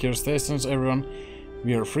 Take your stations, everyone.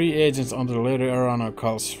 We are free agents until Lady Arano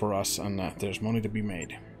calls for us, and there's money to be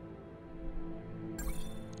made.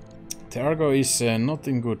 The Argo is not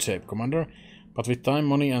in good shape, Commander. But with time,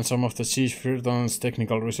 money and some of the Chief Virton's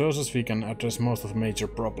technical resources, we can address most of the major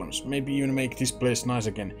problems. Maybe even make this place nice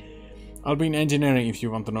again. I'll be in engineering if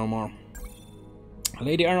you want to know more.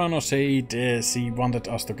 Lady Arano said she wanted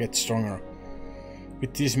us to get stronger.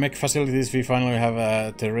 With these mech facilities, we finally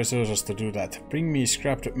have the resources to do that. Bring me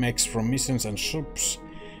scrapped mechs from missions and ships,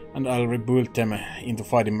 and I'll rebuild them into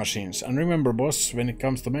fighting machines. And remember, boss, when it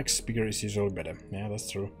comes to mechs, bigger is usually better. Yeah, that's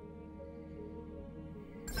true.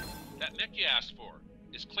 That mech you asked for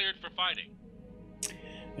is cleared for fighting.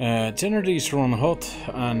 Generators run hot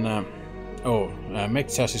and... mech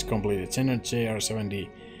chassis completed. Generate JR7D.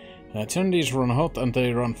 Generators run hot and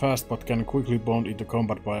they run fast but can quickly bond into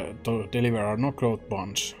combat to deliver our knockout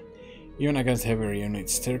punch. Even against heavier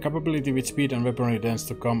units. Their capability with speed and weaponry tends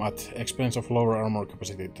to come at expense of lower armor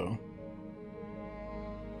capacity though.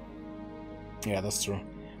 Yeah, that's true.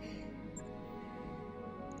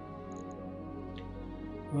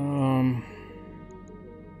 I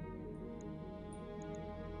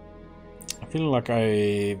feel like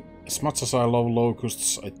as much as I love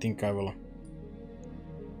locusts, I think I will.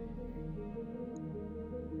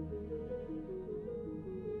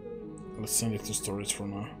 Let's send it to storage for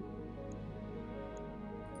now.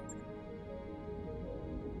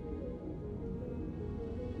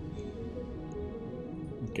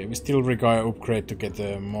 Okay, we still require upgrade to get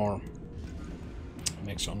more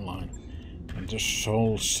mechs online. And there's a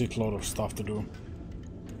whole shitload of stuff to do.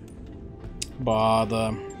 But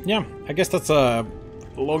yeah, I guess that's a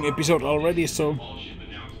long episode already, so...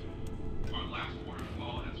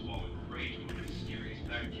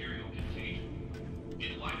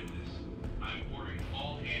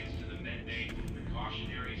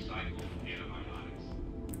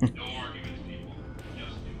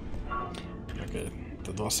 Okay,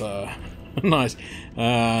 that was nice.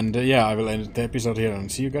 And yeah, I will end the episode here and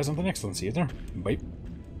see you guys on the next one. See you there. Bye.